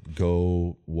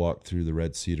 go walk through the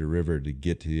Red Cedar River to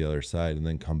get to the other side and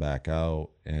then come back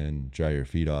out and dry your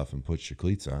feet off and put your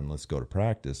cleats on, let's go to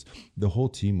practice, the whole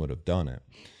team would have done it.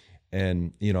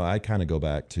 And, I kind of go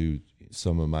back to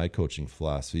some of my coaching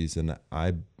philosophies, and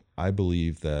I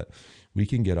believe that we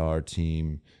can get our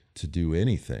team to do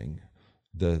anything.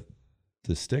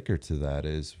 The sticker to that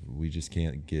is we just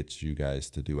can't get you guys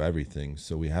to do everything.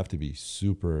 So we have to be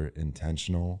super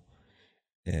intentional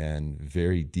and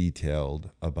very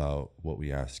detailed about what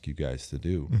we ask you guys to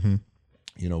do.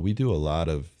 We do a lot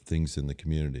of things in the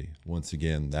community. Once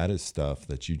again, that is stuff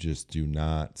that you just do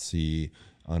not see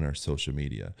on our social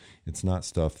media. It's not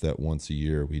stuff that once a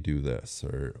year we do this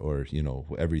or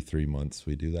every 3 months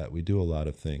we do that. We do a lot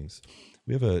of things.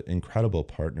 We have an incredible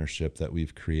partnership that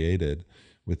we've created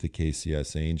with the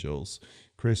KCS Angels.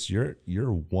 Chris, you're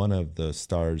one of the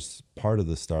Stars, part of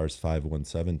the Stars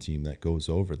 517 team that goes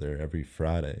over there every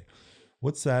Friday.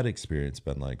 What's that experience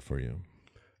been like for you?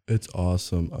 It's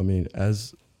awesome.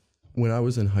 As when I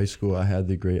was in high school, I had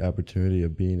the great opportunity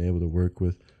of being able to work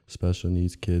with special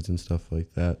needs kids and stuff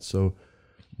like that. So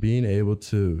being able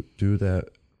to do that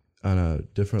on a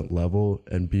different level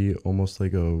and be almost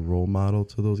like a role model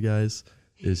to those guys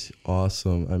is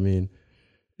awesome. I mean,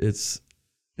 it's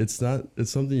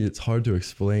something it's hard to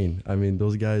explain. I mean,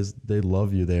 those guys, they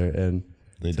love you there, and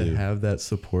have that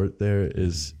support there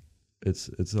is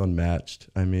it's unmatched.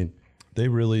 I mean, they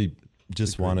really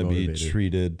just want to be motivated.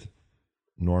 treated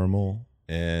normal,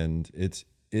 and it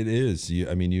is.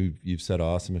 You've said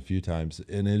awesome a few times,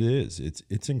 and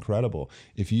it's incredible.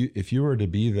 If you were to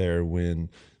be there when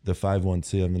the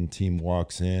 517 team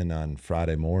walks in on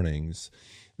Friday mornings,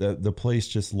 the place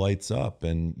just lights up,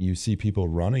 and you see people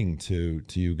running to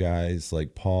you guys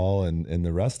like Paul and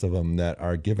the rest of them that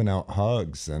are giving out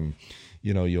hugs. And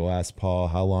you'll ask Paul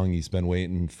how long he's been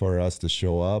waiting for us to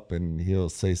show up, and he'll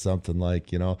say something like,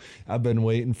 I've been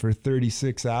waiting for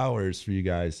 36 hours for you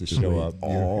guys to show up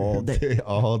all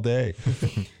day.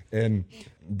 And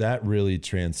that really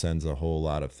transcends a whole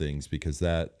lot of things, because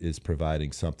that is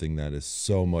providing something that is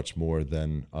so much more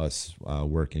than us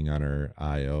working on our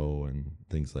IO and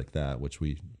things like that, which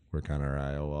we work on our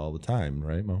IO all the time,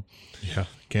 right, Mo? Yeah,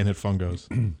 can't hit fungos.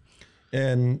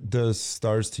 And the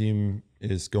Stars team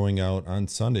is going out on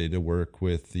Sunday to work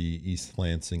with the East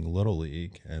Lansing Little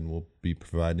League, and we'll be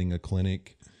providing a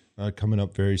clinic coming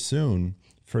up very soon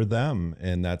for them,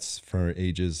 and that's for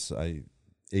ages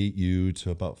 8U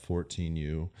to about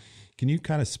 14U. Can you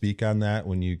kind of speak on that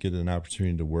when you get an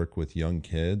opportunity to work with young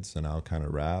kids? And I'll kind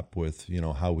of wrap with,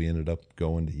 how we ended up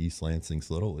going to East Lansing's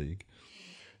Little League.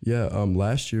 Yeah,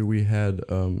 last year we had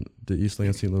the East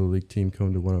Lansing Little League team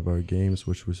come to one of our games,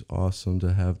 which was awesome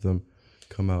to have them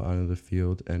come out onto the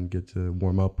field and get to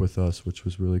warm up with us, which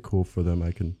was really cool for them.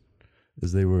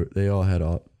 They all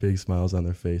had big smiles on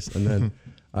their face. And then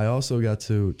I also got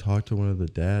to talk to one of the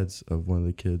dads of one of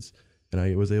the kids, and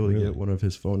I was able to get one of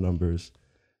his phone numbers.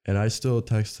 And I still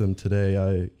text him today.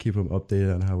 I keep him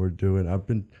updated on how we're doing.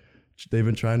 They've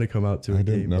been trying to come out to a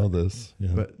game. I didn't know this.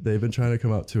 Yeah. But they've been trying to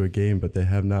come out to a game, but they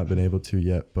have not been able to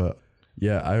yet. But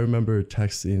yeah, I remember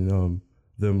texting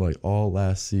them like all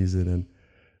last season. And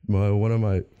one of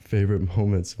my favorite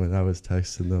moments when I was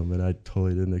texting them, and I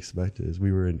totally didn't expect it, is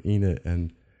we were in Enid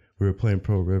and we were playing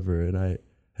Pro River, and I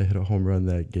hit a home run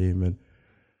that game. And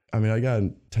I mean, I got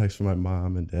a text from my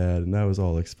mom and dad, and that was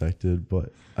all expected,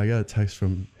 but I got a text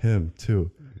from him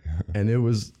too. And it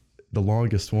was the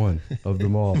longest one of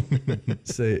them all,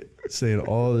 saying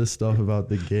all this stuff about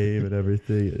the game and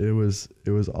everything. It was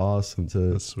awesome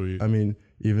to. That's sweet. I mean,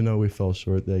 even though we fell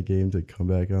short that game, to come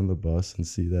back on the bus and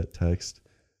see that text,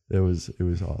 it was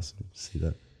awesome to see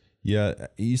that. Yeah,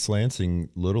 East Lansing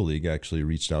Little League actually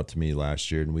reached out to me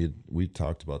last year, and we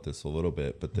talked about this a little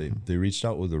bit, but they reached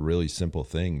out with a really simple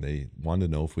thing. They wanted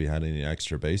to know if we had any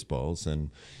extra baseballs, and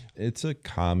it's a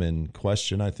common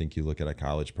question. I think you look at a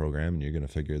college program and you're going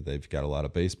to figure they've got a lot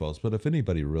of baseballs, but if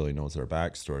anybody really knows our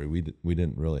backstory, we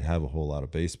didn't really have a whole lot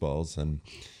of baseballs, and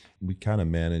we kind of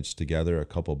managed together a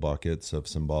couple buckets of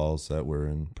some balls that were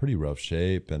in pretty rough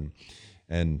shape, and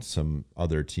some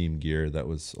other team gear that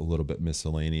was a little bit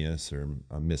miscellaneous or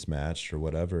mismatched or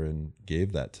whatever, and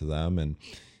gave that to them.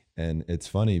 And it's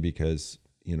funny because,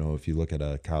 if you look at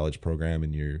a college program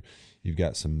and you've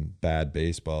got some bad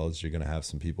baseballs, you're going to have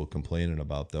some people complaining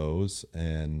about those,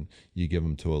 and you give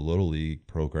them to a little league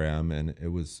program, and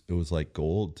it was like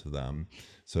gold to them.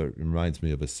 So it reminds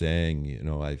me of a saying,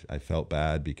 I felt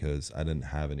bad because I didn't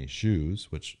have any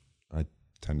shoes, which I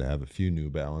tend to have a few New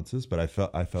Balances, but I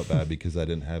felt bad because I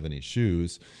didn't have any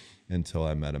shoes until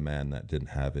I met a man that didn't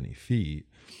have any feet.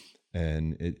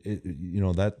 And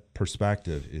that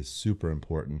perspective is super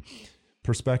important.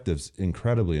 Perspective's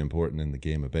incredibly important in the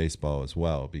game of baseball as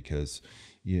well, because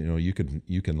you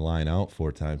can line out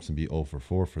 4 times and be 0 for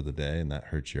 4 for the day, and that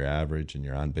hurts your average and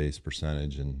your on base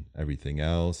percentage and everything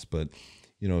else. But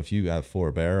if you have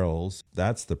 4 barrels,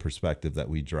 that's the perspective that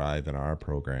we drive in our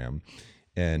program.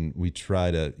 And we try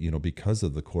to, because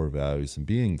of the core values and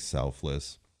being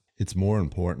selfless, it's more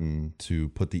important to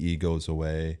put the egos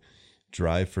away,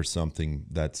 drive for something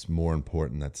that's more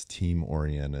important, that's team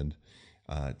oriented,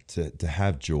 to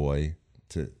have joy,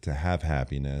 to have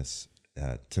happiness,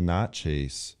 to not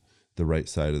chase the right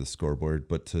side of the scoreboard,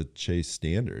 but to chase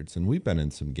standards. And we've been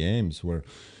in some games where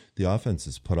the offense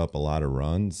has put up a lot of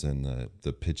runs, and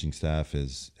the pitching staff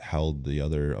has held the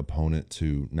other opponent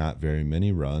to not very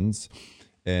many runs.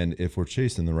 And if we're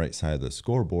chasing the right side of the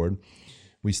scoreboard,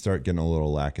 we start getting a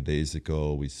little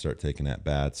lackadaisical. We start taking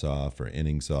at-bats off or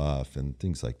innings off and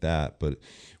things like that. But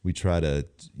we try to,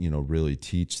 really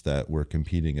teach that we're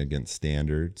competing against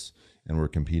standards and we're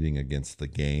competing against the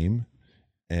game.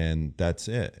 And that's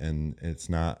it. And it's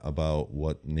not about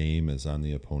what name is on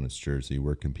the opponent's jersey.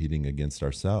 We're competing against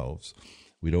ourselves.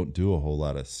 We don't do a whole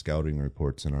lot of scouting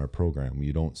reports in our program.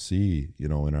 You don't see,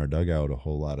 in our dugout, a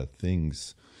whole lot of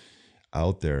things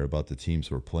out there about the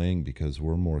teams we're playing, because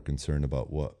we're more concerned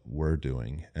about what we're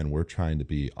doing, and we're trying to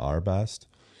be our best,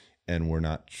 and we're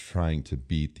not trying to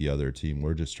beat the other team.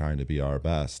 We're just trying to be our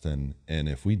best. And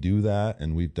if we do that,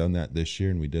 and we've done that this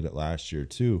year and we did it last year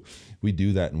too, we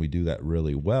do that and we do that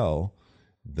really well,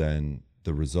 then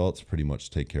the results pretty much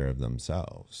take care of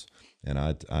themselves. And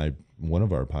I one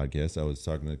of our podcasts, I was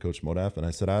talking to Coach Modaf, and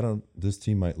I said, this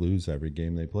team might lose every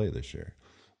game they play this year,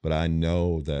 but I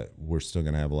know that we're still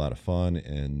going to have a lot of fun,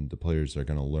 and the players are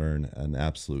going to learn an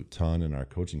absolute ton, and our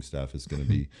coaching staff is going to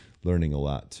be learning a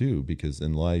lot too, because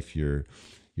in life you're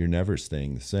never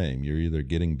staying the same. You're either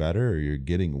getting better or you're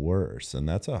getting worse, and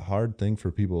that's a hard thing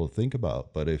for people to think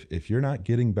about. But if you're not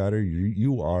getting better,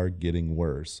 you are getting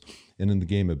worse. And in the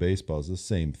game of baseball, it's the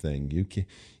same thing.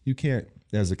 You can't,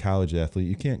 as a college athlete,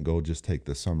 you can't go just take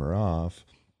the summer off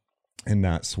and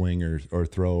not swing or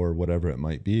throw or whatever it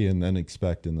might be, and then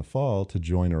expect in the fall to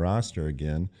join a roster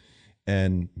again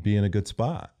and be in a good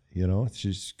spot. It's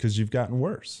just because you've gotten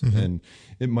worse. Mm-hmm. And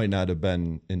it might not have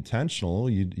been intentional.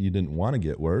 You didn't want to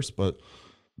get worse, but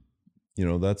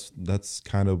that's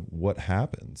kind of what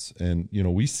happens. And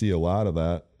we see a lot of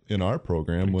that in our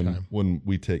program when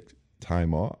we take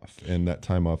time off, and that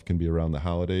time off can be around the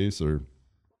holidays or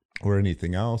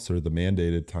anything else, or the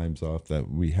mandated times off that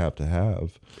we have to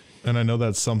have. And I know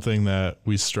that's something that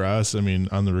we stress. I mean,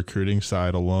 on the recruiting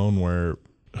side alone, where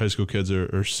high school kids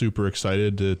are super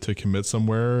excited to commit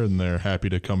somewhere, and they're happy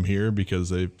to come here because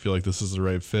they feel like this is the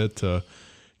right fit to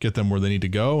get them where they need to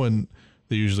go. And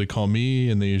they usually call me,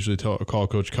 and they usually call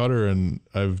Coach Cutter. And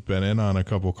I've been in on a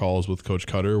couple calls with Coach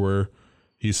Cutter where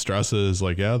he stresses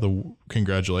like, the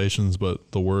congratulations,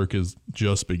 but the work is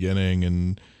just beginning,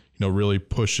 and really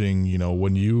pushing,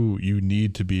 when you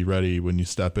need to be ready when you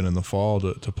step in the fall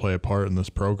to play a part in this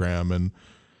program. And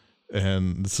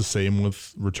it's the same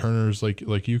with returners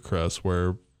like you, Chris,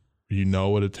 where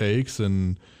what it takes,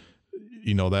 and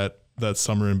that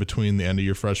summer in between the end of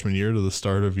your freshman year to the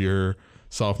start of your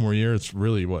sophomore year, it's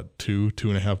really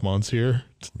 2.5 months here,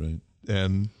 right?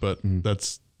 But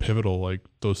that's pivotal. Like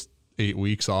those 8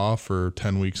 weeks off or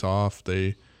 10 weeks off,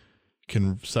 they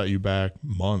can set you back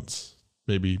months,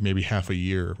 maybe half a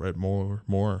year, right?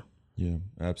 More. Yeah,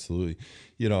 absolutely.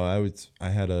 I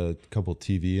had a couple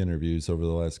TV interviews over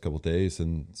the last couple of days,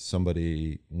 and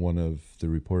one of the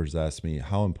reporters asked me,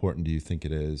 how important do you think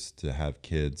it is to have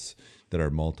kids that are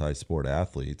multi-sport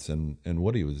athletes? And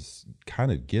what he was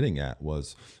kind of getting at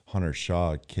was Hunter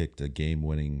Shaw kicked a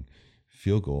game-winning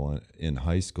field goal in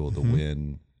high school to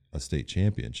win a state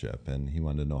championship, and he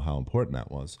wanted to know how important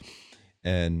that was.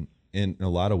 And in a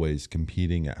lot of ways,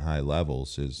 competing at high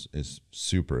levels is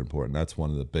super important. That's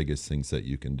one of the biggest things that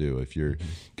you can do. If you're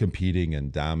competing and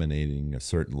dominating a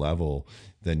certain level,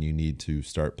 then you need to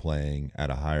start playing at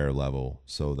a higher level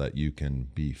so that you can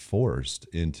be forced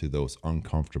into those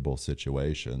uncomfortable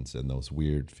situations and those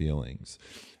weird feelings.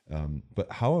 But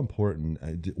how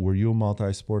important, were you a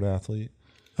multi-sport athlete?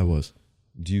 I was.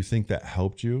 Do you think that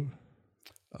helped you?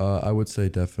 I would say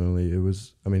definitely. It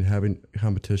was, having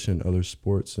competition in other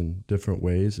sports in different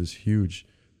ways is huge.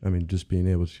 Just being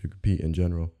able to compete in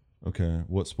general. Okay.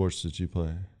 What sports did you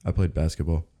play? I played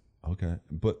basketball. Okay.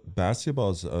 But basketball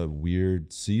is a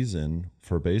weird season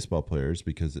for baseball players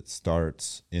because it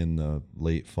starts in the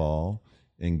late fall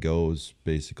and goes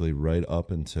basically right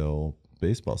up until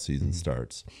baseball season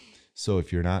starts. So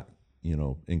if you're not,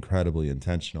 incredibly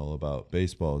intentional about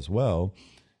baseball as well,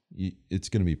 it's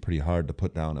going to be pretty hard to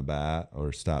put down a bat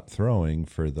or stop throwing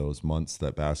for those months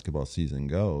that basketball season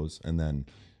goes, and then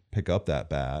pick up that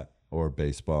bat or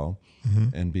baseball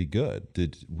and be good.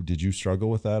 Did you struggle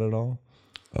with that at all?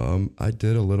 I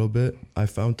did a little bit. I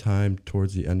found time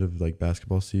towards the end of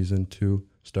basketball season to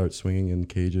start swinging in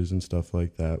cages and stuff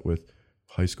like that with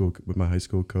my high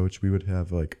school coach. We would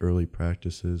have early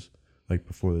practices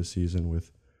before the season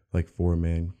with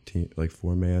 4-man team,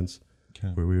 4-mans. Okay.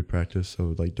 Where we would practice.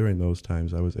 So during those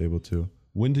times I was able to.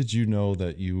 When did you know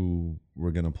that you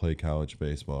were going to play college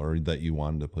baseball, or that you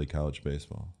wanted to play college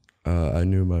baseball? I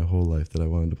knew my whole life that I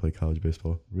wanted to play college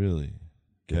baseball. Really?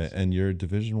 Okay. Yes. And you're a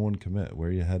Division I commit. Where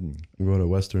are you heading? I'm going to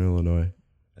Western Illinois.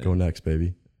 Go next,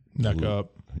 baby. Neck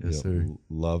up. Yes, sir.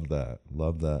 Love that.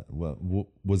 Well,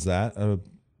 was that a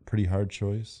pretty hard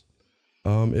choice?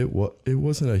 It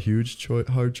wasn't a huge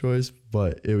hard choice,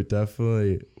 but it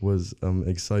definitely was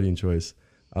exciting choice.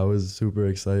 I was super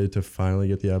excited to finally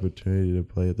get the opportunity to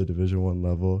play at the Division I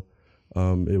level.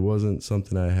 It wasn't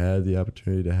something I had the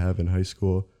opportunity to have in high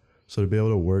school. So to be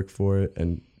able to work for it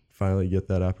and finally get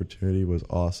that opportunity was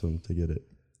awesome to get it.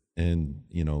 And,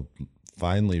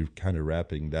 finally kind of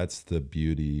wrapping, that's the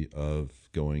beauty of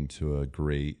going to a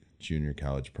great junior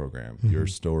college program. Mm-hmm. Your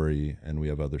story, and we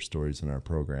have other stories in our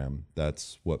program.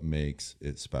 That's what makes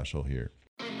it special here.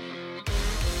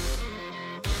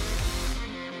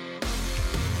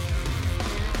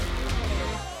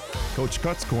 Coach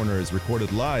Cuts Corner is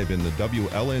recorded live in the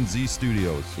WLNZ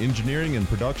studios. Engineering and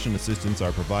production assistance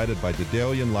are provided by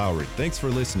Dedalia and Lowry. Thanks for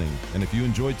listening. And if you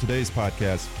enjoyed today's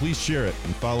podcast, please share it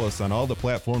and follow us on all the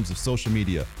platforms of social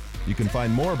media. You can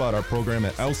find more about our program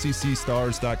at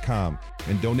lccstars.com,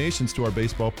 and donations to our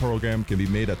baseball program can be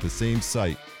made at the same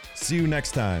site. See you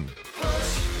next time.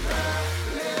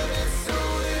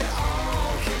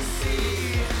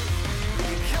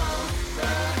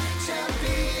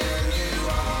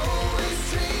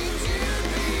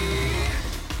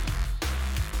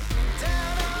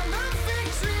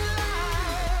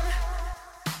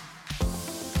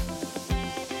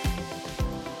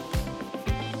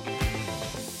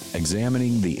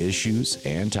 Examining the issues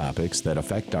and topics that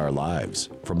affect our lives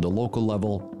from the local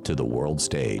level to the world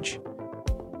stage.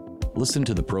 Listen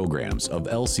to the programs of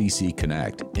LCC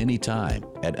Connect anytime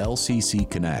at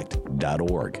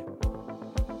lccconnect.org.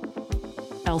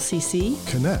 LCC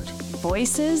Connect.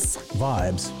 Voices,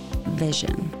 Vibes,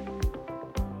 Vision.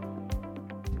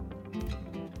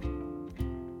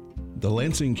 The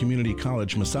Lansing Community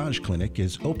College Massage Clinic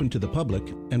is open to the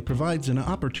public and provides an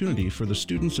opportunity for the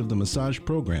students of the massage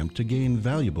program to gain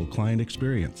valuable client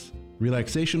experience.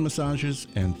 Relaxation massages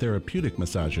and therapeutic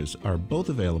massages are both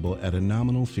available at a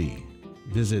nominal fee.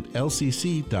 Visit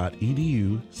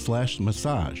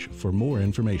lcc.edu/massage for more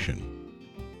information.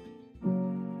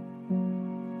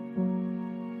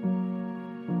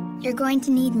 You're going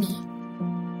to need me.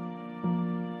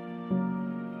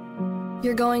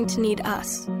 You're going to need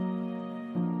us.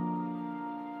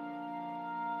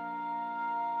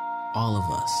 All of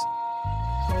us.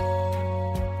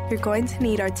 You're going to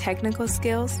need our technical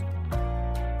skills,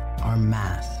 our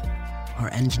math, our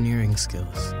engineering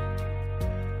skills.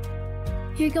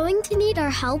 You're going to need our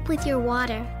help with your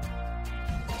water,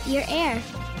 your air,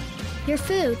 your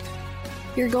food.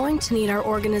 You're going to need our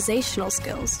organizational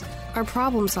skills, our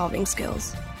problem-solving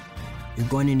skills. You're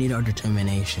going to need our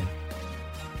determination,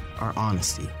 our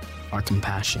honesty, our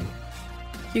compassion.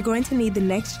 You're going to need the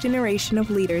next generation of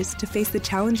leaders to face the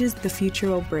challenges the future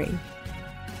will bring.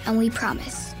 And we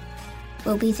promise,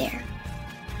 we'll be there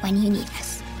when you need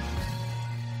us.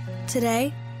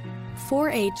 Today,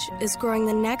 4-H is growing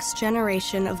the next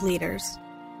generation of leaders.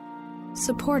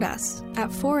 Support us at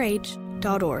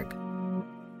 4h.org.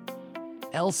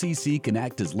 LCC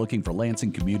Connect is looking for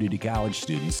Lansing Community College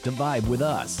students to vibe with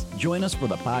us. Join us for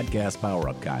the Podcast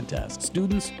Power-Up Contest.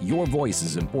 Students, your voice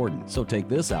is important, so take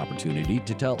this opportunity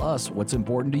to tell us what's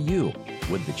important to you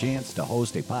with the chance to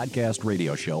host a podcast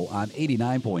radio show on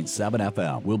 89.7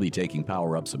 FM. We'll be taking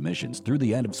Power-Up submissions through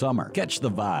the end of summer. Catch the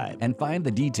vibe and find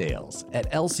the details at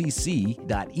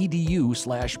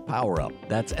lcc.edu/powerup.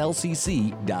 That's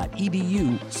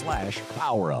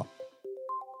lcc.edu/powerup.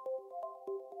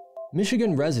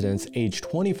 Michigan residents age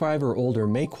 25 or older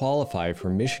may qualify for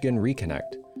Michigan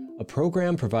Reconnect, a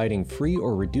program providing free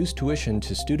or reduced tuition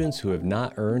to students who have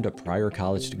not earned a prior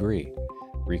college degree.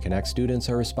 Reconnect students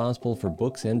are responsible for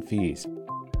books and fees.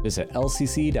 Visit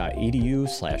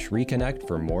lcc.edu/reconnect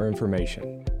for more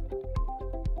information.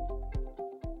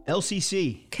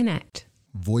 LCC Connect.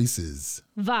 Voices.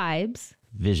 Vibes.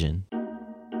 Vision.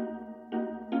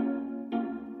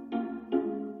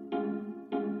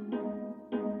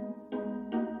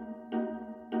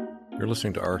 You're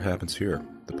listening to Art Happens Here,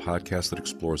 the podcast that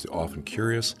explores the often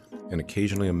curious and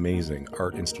occasionally amazing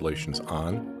art installations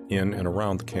on, in, and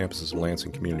around the campuses of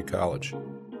Lansing Community College.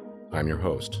 I'm your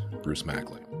host, Bruce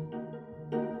Mackley.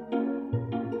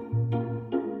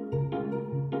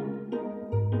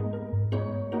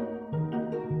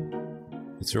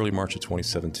 It's early March of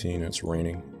 2017 and it's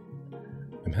raining.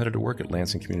 I'm headed to work at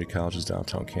Lansing Community College's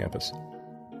downtown campus.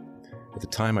 At the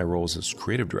time, my role was as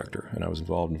creative director, and I was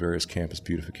involved in various campus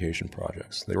beautification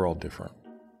projects. They were all different.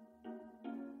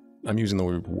 I'm using the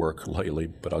word work lightly,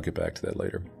 but I'll get back to that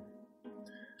later.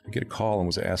 I get a call and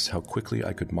was asked how quickly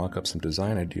I could mock up some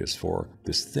design ideas for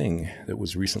this thing that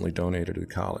was recently donated to the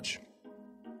college.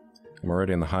 I'm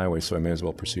already on the highway, so I may as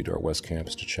well proceed to our West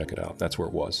Campus to check it out. That's where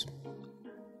it was.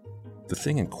 The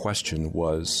thing in question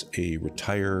was a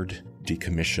retired,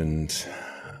 decommissioned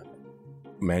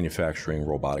manufacturing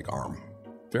robotic arm.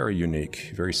 Very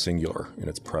unique, very singular in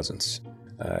its presence.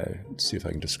 Let's see if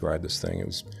I can describe this thing. It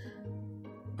was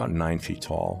about 9 feet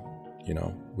tall,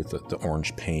 with the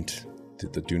orange paint,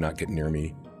 the do not get near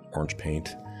me orange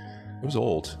paint. It was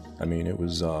old. I mean,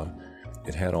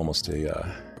 it had almost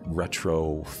a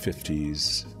retro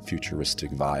 50s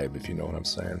futuristic vibe, if you know what I'm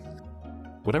saying.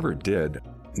 Whatever it did,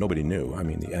 nobody knew. I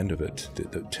mean, the end of it,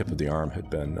 the tip of the arm had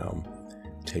been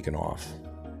taken off.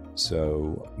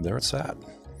 So there it sat.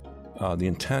 The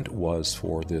intent was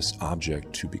for this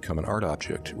object to become an art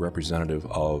object representative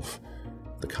of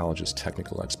the college's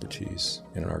technical expertise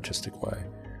in an artistic way,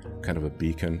 kind of a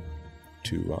beacon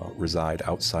to reside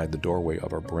outside the doorway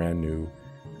of our brand new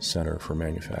Center for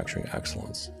Manufacturing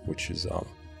Excellence, which is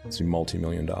it's a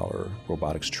multi-million-dollar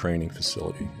robotics training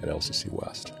facility at LCC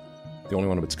West. The only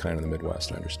one of its kind in the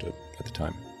Midwest, I understood at the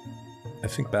time. I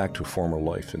think back to a former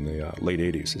life in the late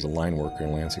 80s as a line worker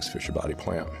in Lansing's Fisher Body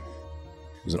plant.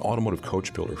 I was an automotive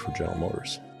coach builder for General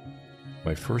Motors.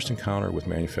 My first encounter with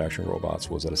manufacturing robots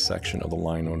was at a section of the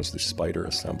line known as the Spider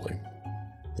Assembly.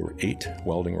 There were 8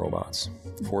 welding robots,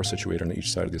 4 situated on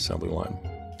each side of the assembly line.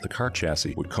 The car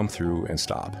chassis would come through and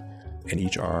stop, and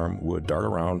each arm would dart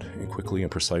around and quickly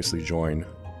and precisely join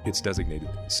its designated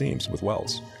seams with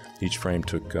welds. Each frame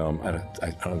took, I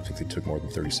don't think they took more than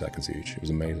 30 seconds each. It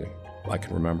was amazing. I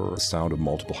can remember the sound of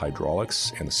multiple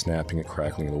hydraulics and the snapping and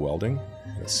crackling of the welding,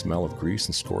 and the smell of grease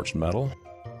and scorched metal.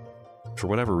 For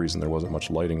whatever reason, there wasn't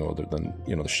much lighting other than,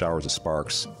 the showers of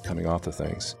sparks coming off the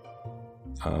things.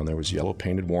 There was yellow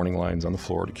painted warning lines on the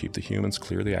floor to keep the humans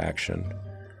clear of the action.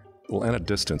 Well, and at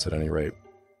distance at any rate.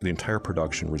 The entire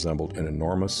production resembled an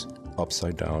enormous,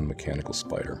 upside-down mechanical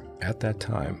spider. At that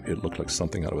time, it looked like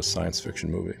something out of a science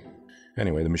fiction movie.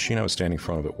 Anyway, the machine I was standing in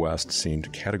front of at West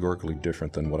seemed categorically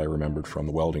different than what I remembered from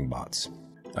the welding bots.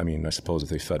 I mean, I suppose if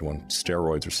they fed one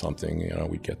steroids or something,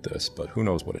 we'd get this, but who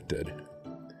knows what it did.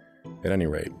 At any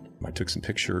rate, I took some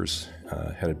pictures,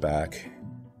 headed back,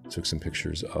 took some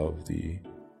pictures of the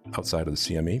outside of the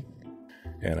CME,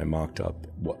 and I mocked up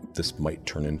what this might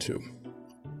turn into.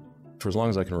 For as long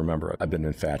as I can remember, I've been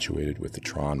infatuated with the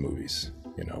Tron movies.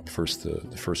 First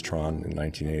the first Tron in the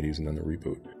 1980s and then the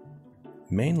reboot.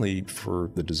 Mainly for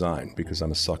the design, because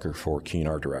I'm a sucker for keen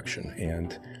art direction,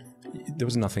 and there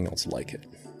was nothing else like it.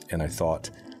 And I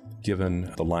thought,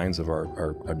 given the lines of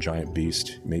our giant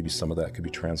beast, maybe some of that could be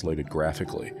translated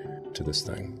graphically to this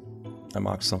thing. I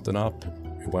mocked something up,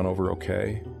 it went over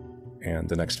okay, and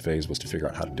the next phase was to figure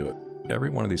out how to do it.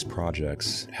 Every one of these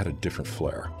projects had a different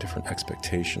flair, different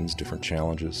expectations, different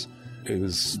challenges. It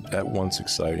was at once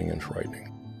exciting and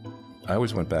frightening. I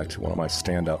always went back to one of my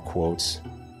standout quotes: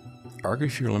 argue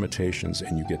for your limitations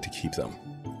and you get to keep them.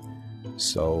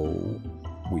 So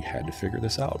we had to figure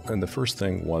this out. And the first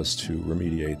thing was to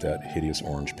remediate that hideous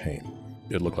orange paint.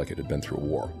 It looked like it had been through a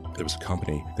war. There was a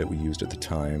company that we used at the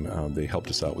time. They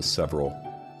helped us out with several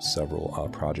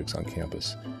projects on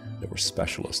campus that were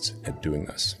specialists at doing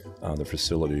this. The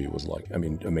facility was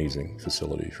amazing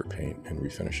facility for paint and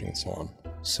refinishing and so on.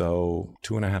 So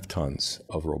 2.5 tons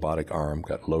of robotic arm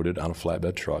got loaded on a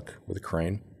flatbed truck with a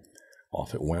crane.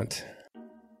 Off it went.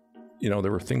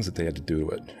 There were things that they had to do to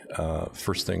it.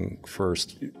 First thing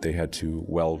first, they had to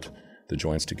weld the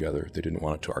joints together. They didn't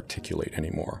want it to articulate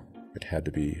anymore. It had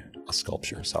to be a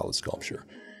sculpture, a solid sculpture.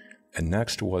 And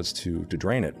next was to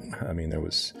drain it. I mean, there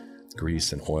was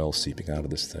grease and oil seeping out of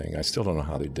this thing. I still don't know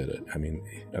how they did it. I mean,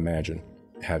 imagine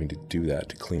having to do that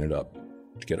to clean it up,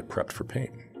 to get it prepped for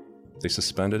paint. They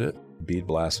suspended it, bead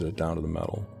blasted it down to the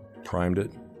metal, primed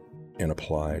it, and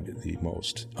applied the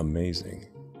most amazing,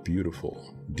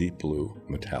 beautiful, deep blue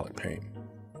metallic paint.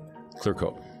 Clear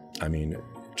coat. I mean,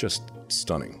 just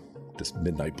stunning. This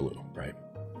midnight blue, right?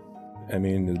 I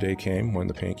mean, the day came when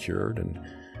the paint cured, and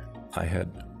I had,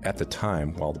 at the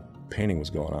time, while the painting was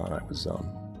going on, I was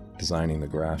designing the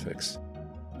graphics,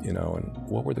 and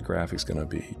what were the graphics going to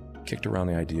be? Kicked around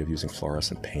the idea of using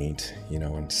fluorescent paint,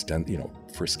 and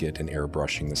frisk it and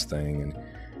airbrushing this thing, and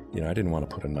I didn't want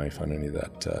to put a knife on any of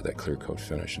that clear coat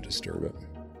finish and disturb it.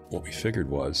 What we figured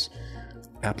was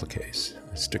appliques,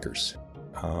 stickers.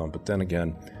 But then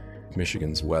again,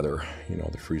 Michigan's weather,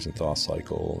 the freeze and thaw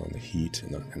cycle and the heat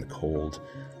and the cold,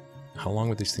 how long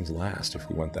would these things last if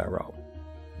we went that route?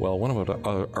 Well, one of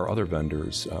our other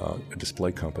vendors, a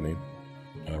display company,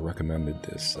 recommended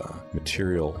this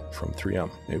material from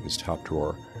 3M. It was top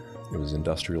drawer. It was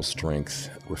industrial strength,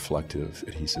 reflective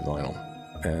adhesive vinyl.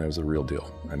 And it was a real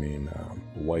deal. I mean,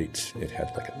 white, it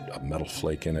had like a metal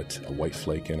flake in it, a white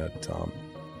flake in it.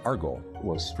 Our goal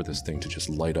was for this thing to just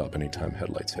light up anytime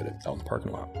headlights hit it out in the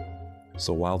parking lot.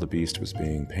 So while the beast was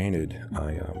being painted,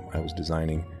 I was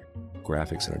designing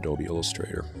graphics in Adobe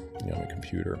Illustrator, on a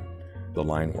computer, the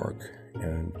line work,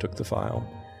 and took the file,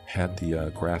 had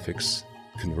the graphics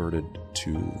converted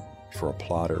to for a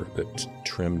plotter that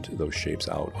trimmed those shapes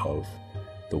out of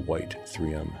the white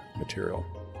 3M material.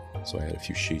 So I had a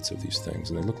few sheets of these things,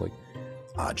 and they looked like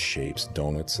odd shapes,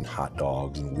 donuts and hot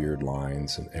dogs and weird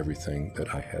lines and everything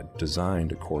that I had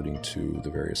designed according to the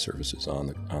various surfaces on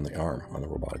the arm, on the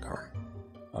robotic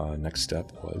arm. Next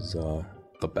step was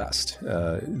the best,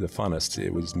 the funnest.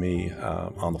 It was me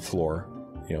on the floor,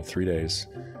 3 days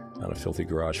on a filthy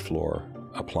garage floor,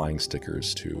 applying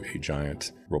stickers to a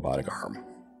giant robotic arm.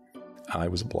 I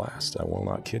was a blast. I will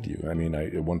not kid you. I mean,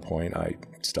 at one point I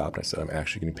stopped and I said, I'm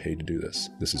actually getting paid to do this.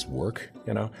 This is work,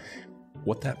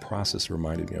 What that process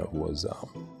reminded me of was,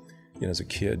 as a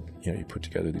kid, you put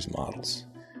together these models,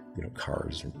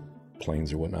 cars or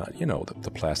planes or whatnot,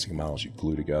 the plastic models you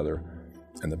glue together.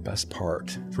 And the best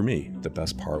part, for me,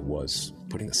 was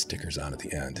putting the stickers on at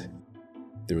the end.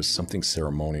 There was something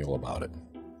ceremonial about it,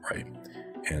 right?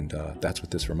 And that's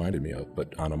what this reminded me of,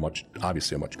 but on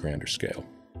obviously a much grander scale.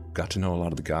 Got to know a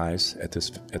lot of the guys at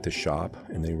this shop,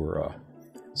 and they were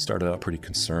started out pretty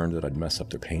concerned that I'd mess up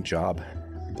their paint job,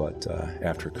 but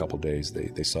after a couple days,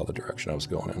 they saw the direction I was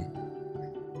going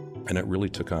in, and it really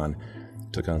took on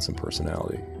some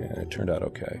personality, and it turned out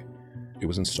okay. It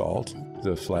was installed.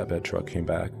 The flatbed truck came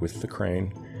back with the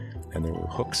crane, and there were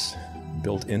hooks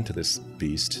built into this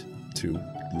beast to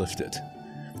lift it.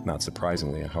 Not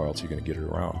surprisingly, how else are you going to get it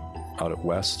around? Out at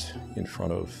West, in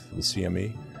front of the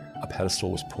CME, a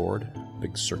pedestal was poured, a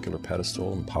big circular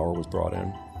pedestal, and power was brought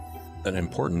in. An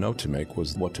important note to make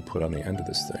was what to put on the end of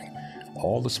this thing.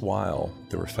 All this while,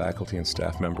 there were faculty and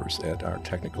staff members at our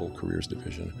Technical Careers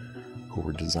Division who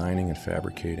were designing and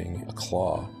fabricating a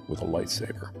claw with a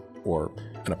lightsaber, or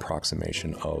an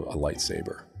approximation of a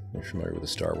lightsaber. You're familiar with the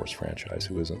Star Wars franchise,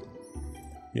 who isn't?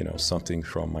 Something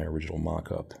from my original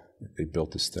mock-up. They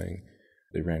built this thing.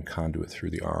 They ran conduit through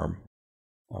the arm.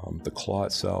 The claw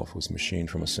itself was machined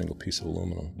from a single piece of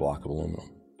aluminum, block of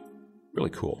aluminum. Really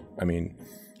cool. I mean,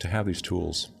 to have these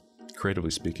tools,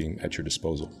 creatively speaking, at your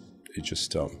disposal, it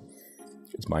just,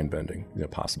 it's mind-bending,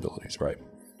 possibilities, right?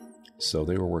 So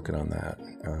they were working on that.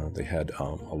 They had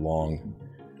a long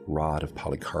rod of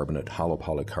polycarbonate, hollow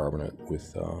polycarbonate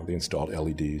with, they installed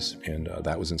LEDs, and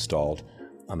that was installed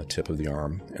on the tip of the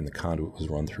arm, and the conduit was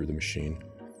run through the machine,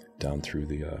 down through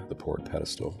the poured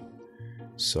pedestal.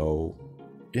 So,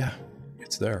 yeah,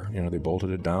 it's there. They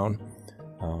bolted it down.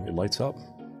 It lights up.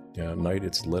 At night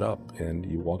it's lit up, and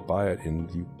you walk by it, and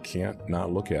you can't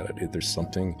not look at it.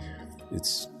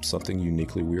 It's something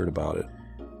uniquely weird about it,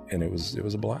 and it was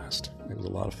a blast. It was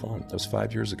a lot of fun. That was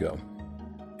 5 years ago,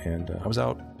 and I was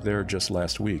out there just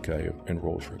last week. I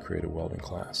enrolled for a creative welding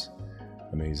class.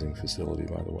 Amazing facility,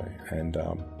 by the way, and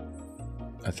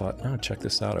I thought, check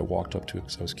this out. I walked up to it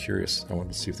because I was curious. I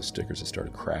wanted to see if the stickers had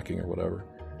started cracking or whatever.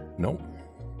 Nope.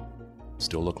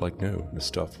 Still looked like new. This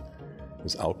stuff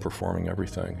was outperforming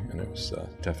everything, and it was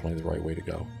definitely the right way to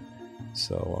go.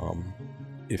 So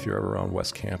if you're ever around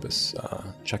West Campus,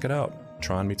 check it out.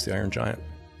 Tron meets the Iron Giant.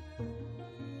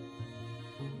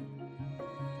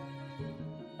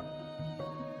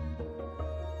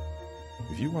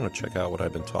 If you want to check out what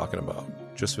I've been talking about,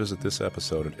 just visit this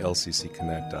episode at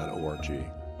lccconnect.org.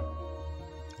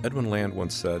 Edwin Land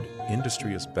once said,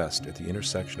 "Industry is best at the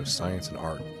intersection of science and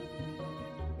art."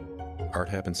 Art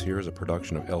Happens Here is a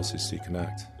production of LCC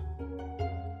Connect.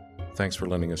 Thanks for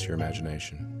lending us your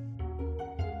imagination.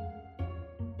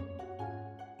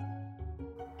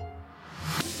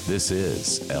 This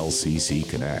is LCC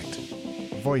Connect.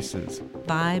 Voices.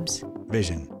 Vibes.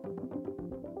 Vision.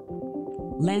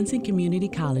 Lansing Community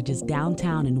College's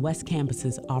downtown and west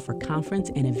campuses offer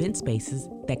conference and event spaces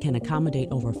that can accommodate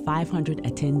over 500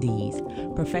 attendees.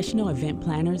 Professional event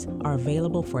planners are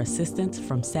available for assistance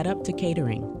from setup to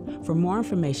catering. For more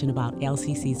information about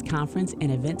LCC's conference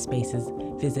and event spaces,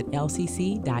 visit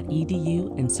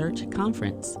lcc.edu and search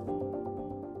conference.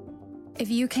 If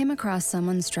you came across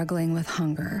someone struggling with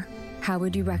hunger, how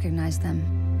would you recognize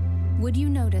them? Would you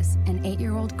notice an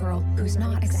 8-year-old girl who's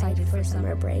not excited for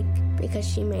summer break because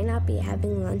she may not be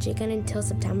having lunch again until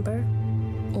September?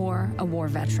 Or a war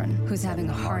veteran who's having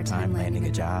a hard time landing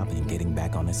a job and getting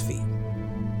back on his feet?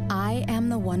 I am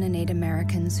the 1 in 8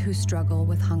 Americans who struggle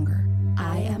with hunger.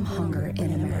 I am hunger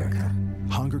in America.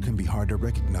 Hunger can be hard to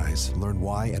recognize. Learn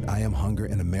why at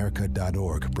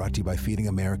IamHungerInAmerica.org, brought to you by Feeding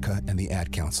America and the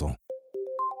Ad Council.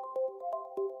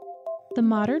 The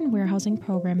Modern Warehousing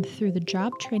Program through the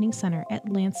Job Training Center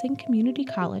at Lansing Community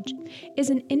College is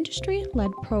an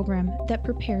industry-led program that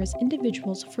prepares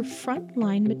individuals for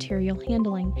frontline material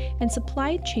handling and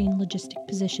supply chain logistic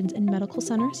positions in medical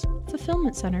centers,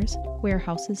 fulfillment centers,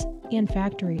 warehouses, and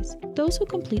factories. Those who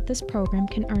complete this program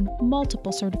can earn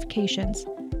multiple certifications.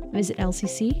 Visit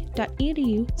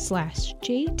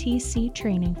lcc.edu/JTC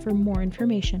training for more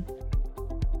information.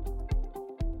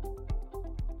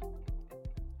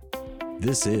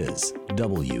 This is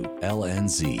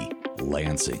WLNZ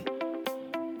Lansing.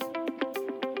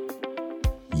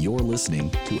 You're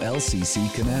listening to LCC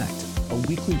Connect, a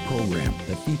weekly program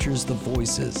that features the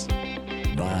voices,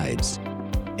 vibes,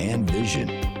 and vision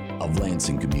of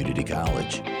Lansing Community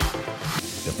College.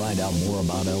 To find out more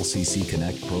about LCC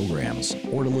Connect programs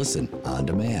or to listen on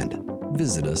demand,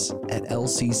 visit us at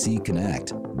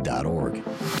lccconnect.org.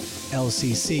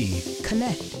 LCC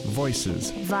Connect.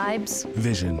 Voices. Vibes.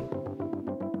 Vision.